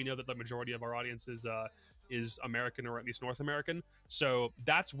we know that the majority of our audience is is American, or at least North American. So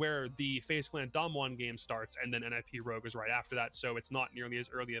that's where the FaZe Clan Damwon game starts, and then NIP Rogue is right after that. So it's not nearly as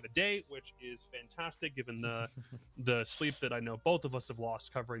early of a day, which is fantastic given the sleep that I know both of us have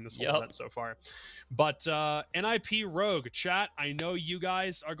lost covering this whole event so far. But NIP Rogue, chat, I know you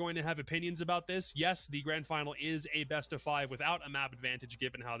guys are going to have opinions about this. Yes, the grand final is a best of 5 without a map advantage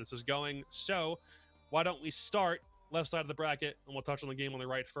given how this is going. So why don't we start left side of the bracket, and we'll touch on the game on the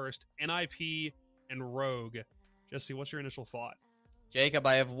right first. NIP and Rogue. Jesse, what's your initial thought? Jacob,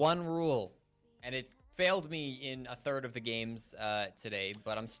 I have one rule, and it failed me in a third of the games today,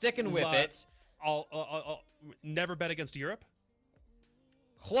 but I'm sticking with it. I'll never bet against Europe.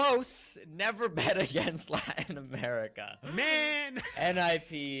 Close. Never bet against Latin America. Man!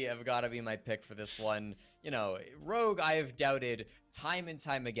 NIP have got to be my pick for this one. You know, Rogue I have doubted time and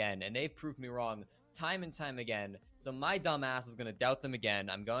time again, and they've proved me wrong time and time again. So my dumb ass is going to doubt them again.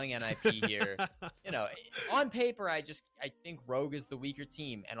 I'm going NIP here. You know, on paper, I think Rogue is the weaker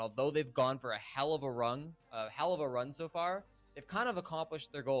team. And although they've gone for a hell of a run so far, they've kind of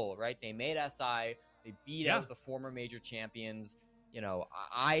accomplished their goal, right? They made SI. They beat out the former major champions. You know,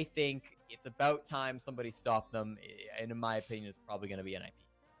 I think it's about time somebody stopped them. And in my opinion, it's probably going to be NIP.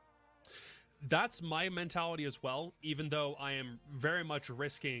 That's my mentality as well, even though I am very much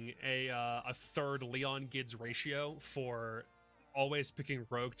risking a third Leon Gids ratio for always picking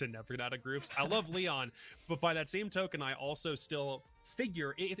Rogue to never get out of groups. I love Leon, but by that same token, I also still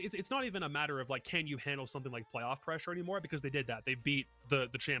figure it's not even a matter of like, can you handle something like playoff pressure anymore? Because they did that. They beat the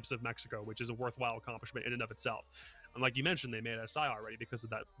champs of Mexico, which is a worthwhile accomplishment in and of itself. And like you mentioned, they made SI already because of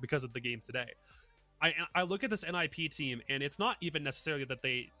that, because of the game today. I look at this NIP team, and it's not even necessarily that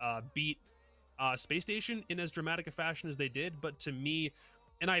they beat Space Station in as dramatic a fashion as they did, but to me,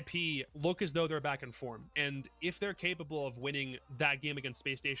 NIP look as though they're back in form. And if they're capable of winning that game against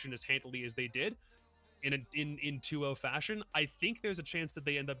Space Station as handily as they did in 2-0 fashion, I think there's a chance that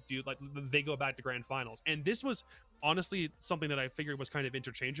they end up they go back to grand finals. And this was honestly something that I figured was kind of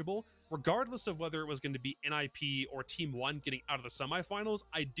interchangeable. Regardless of whether it was going to be NIP or Team 1 getting out of the semifinals,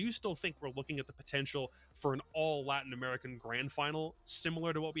 I do still think we're looking at the potential for an all Latin American grand final,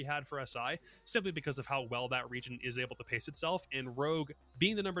 similar to what we had for SI, simply because of how well that region is able to pace itself. And Rogue,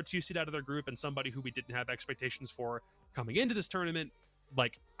 being the number 2 seed out of their group and somebody who we didn't have expectations for coming into this tournament,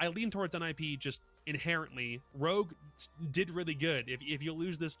 like, I lean towards NIP just inherently. Rogue did really good. If you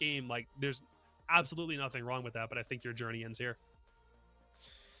lose this game, like, there's absolutely nothing wrong with that, but I think your journey ends here.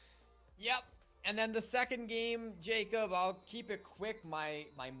 Yep. And then the second game, Jacob, I'll keep it quick. My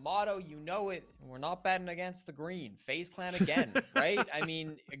motto, you know it, we're not betting against the green. FaZe Clan again, right? I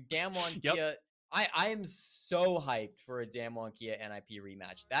mean, Damwon Kia, I am so hyped for a Damwon Kia NIP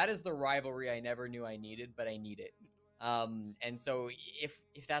rematch. That is the rivalry I never knew I needed, but I need it. And so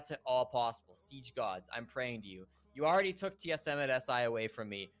if that's at all possible, Siege Gods, I'm praying to you. You already took TSM at SI away from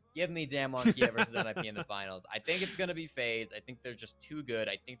me. Give me Damwon Kia versus NIP in the finals. I think it's going to be FaZe. I think they're just too good.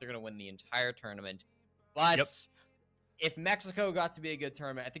 I think they're going to win the entire tournament. But if Mexico got to be a good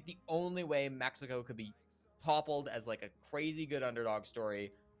tournament, I think the only way Mexico could be toppled as like a crazy good underdog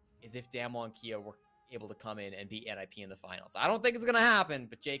story is if Damwon Kia were able to come in and beat NIP in the finals. I don't think it's going to happen,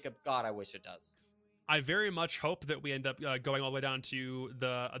 but Jacob, God, I wish it does. I very much hope that we end up going all the way down to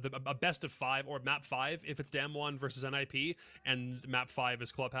a best of 5 or map 5 if it's Damwon versus NIP, and map 5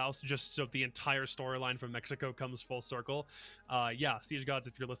 is Clubhouse, just so the entire storyline from Mexico comes full circle. Yeah, Siege Gods,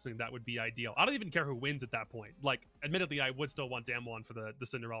 if you're listening, that would be ideal. I don't even care who wins at that point. Like, admittedly, I would still want Damwon for the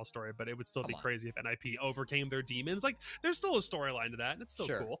Cinderella story, but it would still be crazy if NIP overcame their demons. Like, there's still a storyline to that, and it's still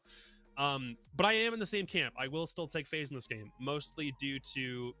cool. But I am in the same camp. I will still take FaZe in this game, mostly due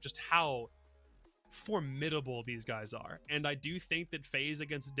to just how formidable these guys are. And I do think that FaZe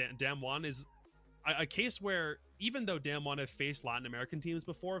against Damwon is a case where, even though Damwon have faced Latin American teams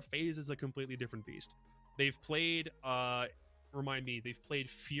before, FaZe is a completely different beast. They've played they've played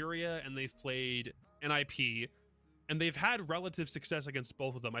Furia and they've played NIP, and they've had relative success against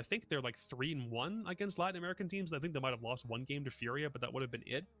both of them. I think they're like 3-1 against Latin American teams. I think they might have lost one game to Furia, but that would have been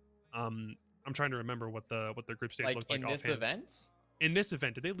it. I'm trying to remember what their group stage looked like in this event. In this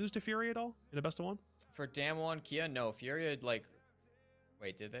event, did they lose to Furia at all in a best of 1? For Damwon Kia, no. Furia, like,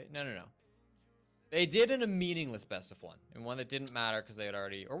 wait, did they? No. They did in a meaningless best of 1, and one that didn't matter because they had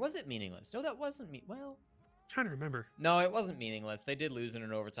already, or was it meaningless? No, that wasn't well. I'm trying to remember. No, it wasn't meaningless. They did lose in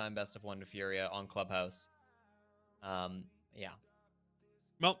an overtime best of 1 to Furia on Clubhouse. Yeah.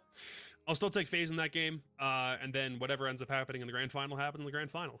 Well, I'll still take FaZe in that game, and then whatever ends up happening in the grand final happened in the grand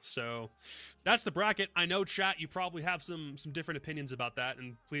final. So that's the bracket. I know, chat, you probably have some different opinions about that,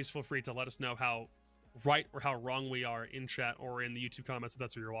 and please feel free to let us know how right or how wrong we are in chat or in the YouTube comments if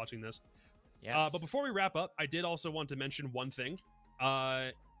that's where you're watching this. Yes. But before we wrap up, I did also want to mention one thing.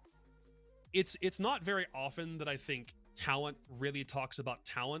 It's not very often that I think talent really talks about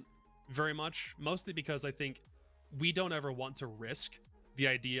talent very much, mostly because I think we don't ever want to risk the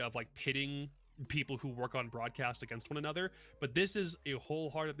idea of like pitting people who work on broadcast against one another. But this is a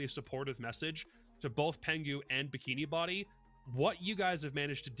wholeheartedly supportive message to both Pengu and Bikini Body. What you guys have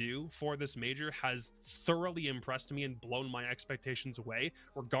managed to do for this major has thoroughly impressed me and blown my expectations away.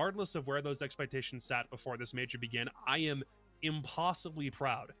 Regardless of where those expectations sat before this major began, I am impossibly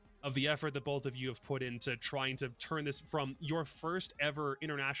proud of the effort that both of you have put into trying to turn this from your first ever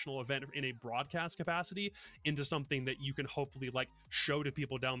international event in a broadcast capacity into something that you can hopefully like show to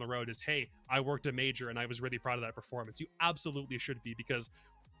people down the road as, hey, I worked a major and I was really proud of that performance. You absolutely should be, because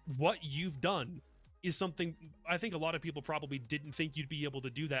what you've done is something I think a lot of people probably didn't think you'd be able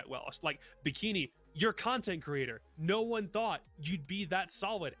to do that well. It's like, Bikini, you're a content creator. No one thought you'd be that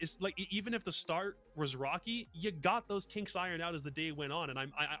solid. It's like, even if the start was rocky, you got those kinks ironed out as the day went on, and I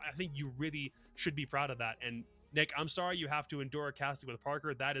think you really should be proud of that. And Nick, I'm sorry you have to endure casting with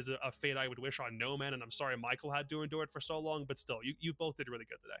Parker. That is a fate I would wish on no man, and I'm sorry Michael had to endure it for so long, but still, you both did really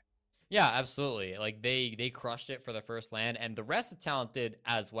good today. Yeah, absolutely. Like they crushed it for the first land, and the rest of talent did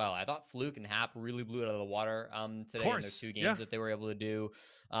as well. I thought Fluke and Hap really blew it out of the water today in their 2 games that they were able to do.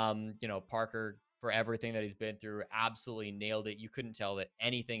 You know, Parker, for everything that he's been through, absolutely nailed it. You couldn't tell that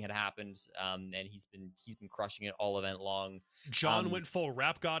anything had happened, and he's been crushing it all event long. John went full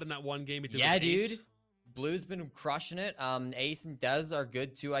rap god in that one game. Yeah, dude. Blue's been crushing it. Ace and Dez are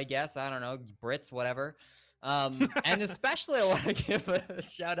good too, I guess. I don't know, Brits, whatever. And especially I want to give a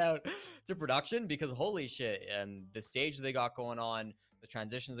shout out to production, because holy shit, and the stage they got going on, the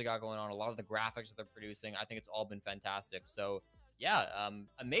transitions they got going on, a lot of the graphics that they're producing, I think it's all been fantastic. So yeah,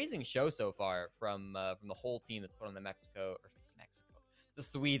 amazing show so far from the whole team that's put on the the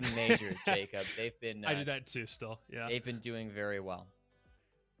Sweden major. Jacob, they've been I do that too still. Yeah, they've been doing very well.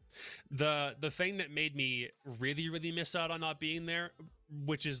 The thing that made me really miss out on not being there,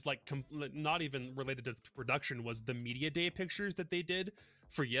 which is like not even related to production, was the media day pictures that they did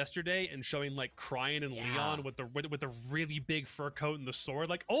for yesterday, and showing like Crying and Leon with the really big fur coat and the sword.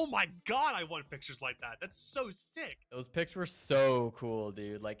 Like, oh my god, I want pictures like that. That's so sick. Those pics were so cool,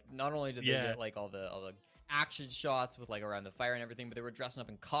 dude. Like, not only did they get like all the action shots with like around the fire and everything, but they were dressing up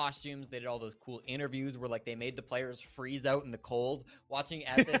in costumes. They did all those cool interviews where like they made the players freeze out in the cold, watching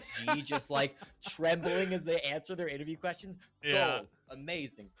SSG just like trembling as they answer their interview questions. Yeah, gold.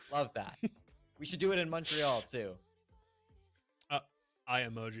 Amazing. Love that. We should do it in Montreal too. I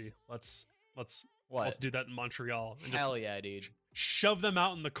emoji. Let's do that in Montreal. And hell yeah, dude. Shove them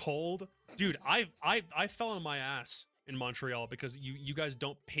out in the cold, dude. I fell on my ass in Montreal because you guys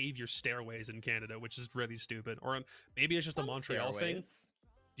don't pave your stairways in Canada, which is really stupid. Or maybe it's just a Montreal thing.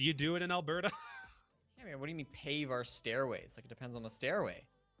 Do you do it in Alberta? Yeah, man, what do you mean pave our stairways? Like, it depends on the stairway.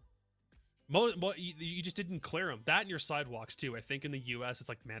 Well, you just didn't clear them. That and your sidewalks too. I think in the U.S. it's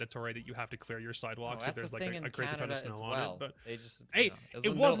like mandatory that you have to clear your sidewalks if there's like a crazy ton of snow on it. But they just, hey,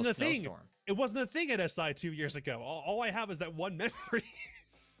 it wasn't a thing. It wasn't a thing at SI 2 years ago. All I have is that one memory.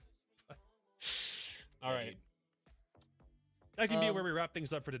 All right. That can be where we wrap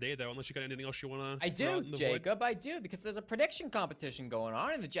things up for today, though, unless you got anything else you want to. I do, Jacob. I do, because there's a prediction competition going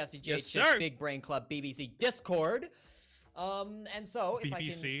on in the Jesse J Big Brain Club BBC Discord. And so if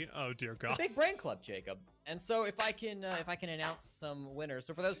BBC, oh dear God, the Big Brain Club, Jacob. And so if I can announce some winners.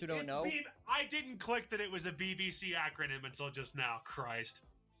 So for those who don't know, I didn't click that it was a BBC acronym until just now. Christ.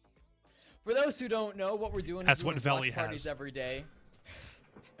 For those who don't know, what we're doing is we're doing watch parties every day.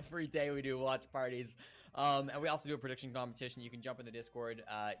 Every day we do watch parties. And we also do a prediction competition. You can jump in the Discord.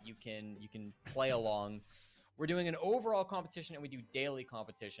 You can play along. We're doing an overall competition, and we do daily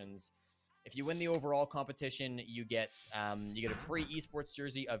competitions. If you win the overall competition, you get a free esports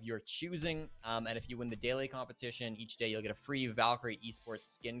jersey of your choosing. And if you win the daily competition, each day you'll get a free Valkyrie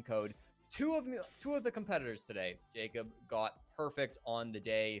esports skin code. Two of the competitors today, Jacob, got perfect on the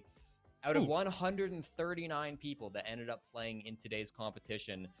day. Out of 139 people that ended up playing in today's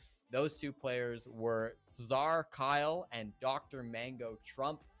competition, those two players were Czar Kyle and Dr. Mango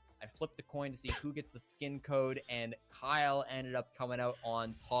Trump. I flipped the coin to see who gets the skin code, and Kyle ended up coming out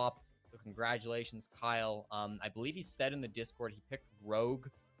on top. So congratulations, Kyle. I believe he said in the Discord he picked Rogue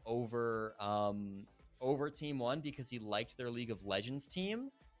over Team 1 because he liked their League of Legends team.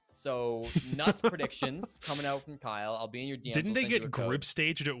 So nuts predictions coming out from Kyle. I'll be in your DMs. Didn't they get group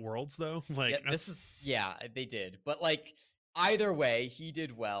staged at Worlds though? Like they did. But like either way, he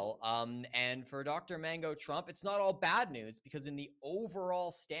did well. And for Dr. Mango Trump, it's not all bad news, because in the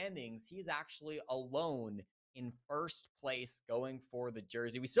overall standings, he's actually alone in first place going for the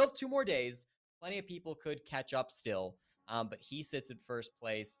jersey. We still have 2 more days. Plenty of people could catch up still, but he sits in first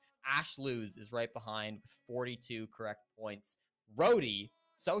place. Ash Luz is right behind with 42 correct points. Rody,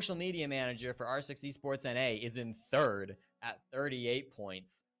 social media manager for R6 Esports NA, is in third at 38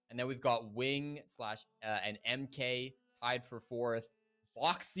 points. And then we've got Wing / and MK tied for fourth.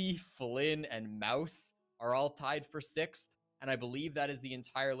 Boxy, Flynn, and Mouse are all tied for sixth. And I believe that is the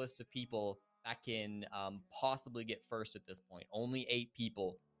entire list of people that can possibly get first at this point. Only 8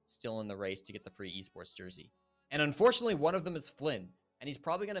 people still in the race to get the free esports jersey. And unfortunately, one of them is Flynn. And he's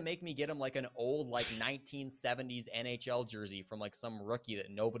probably going to make me get him like an old, like 1970s NHL jersey from like some rookie that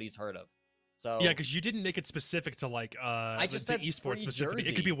nobody's heard of. So yeah, because you didn't make it specific to like I just the said esports free specifically. jersey.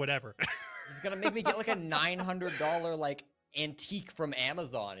 It could be whatever. He's going to make me get like a $900 like antique from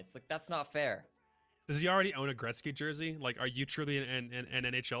Amazon. It's like, that's not fair. Does he already own a Gretzky jersey? Like, are you truly an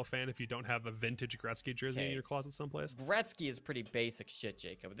NHL fan if you don't have a vintage Gretzky jersey in your closet someplace? Gretzky is pretty basic shit,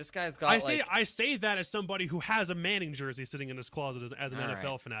 Jacob. This guy's got I say that as somebody who has a Manning jersey sitting in his closet as an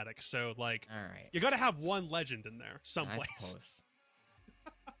NFL fanatic. So, like, you got to have one legend in there someplace. I suppose.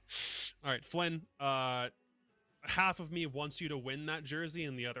 All right, Flynn, half of me wants you to win that jersey,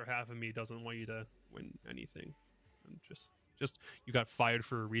 and the other half of me doesn't want you to win anything. And just you got fired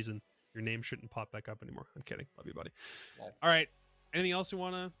for a reason. Your name shouldn't pop back up anymore. I'm kidding. Love you, buddy. Well, all right. Anything else you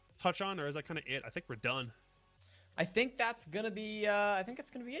want to touch on, or is that kind of it? I think we're done. I think that's gonna be. I think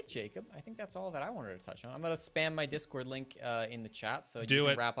that's gonna be it, Jacob. I think that's all that I wanted to touch on. I'm gonna spam my Discord link in the chat, so you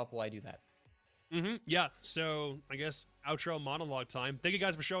can wrap up while I do that. Yeah, so I guess outro monologue time. Thank you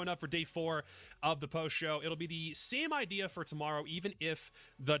guys for showing up for day 4 of the post show. It'll be the same idea for tomorrow. Even if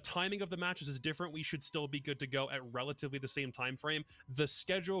the timing of the matches is different, we should still be good to go at relatively the same time frame. The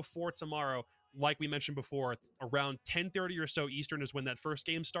schedule for tomorrow, like we mentioned before, around 10:30 or so Eastern is when that first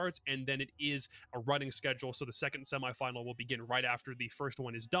game starts, and then it is a running schedule, so the second semifinal will begin right after the first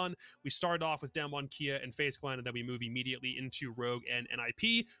one is done. We start off with Damwon, Kia, and FaZe Clan, and then we move immediately into Rogue and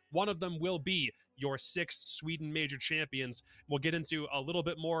NIP. One of them will be your 6 Sweden major champions. We'll get into a little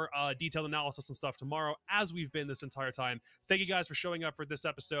bit more detailed analysis and stuff tomorrow, as we've been this entire time. Thank you guys for showing up for this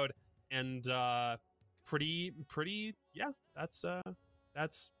episode, and pretty, yeah, that's all.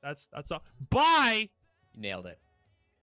 Bye! You nailed it.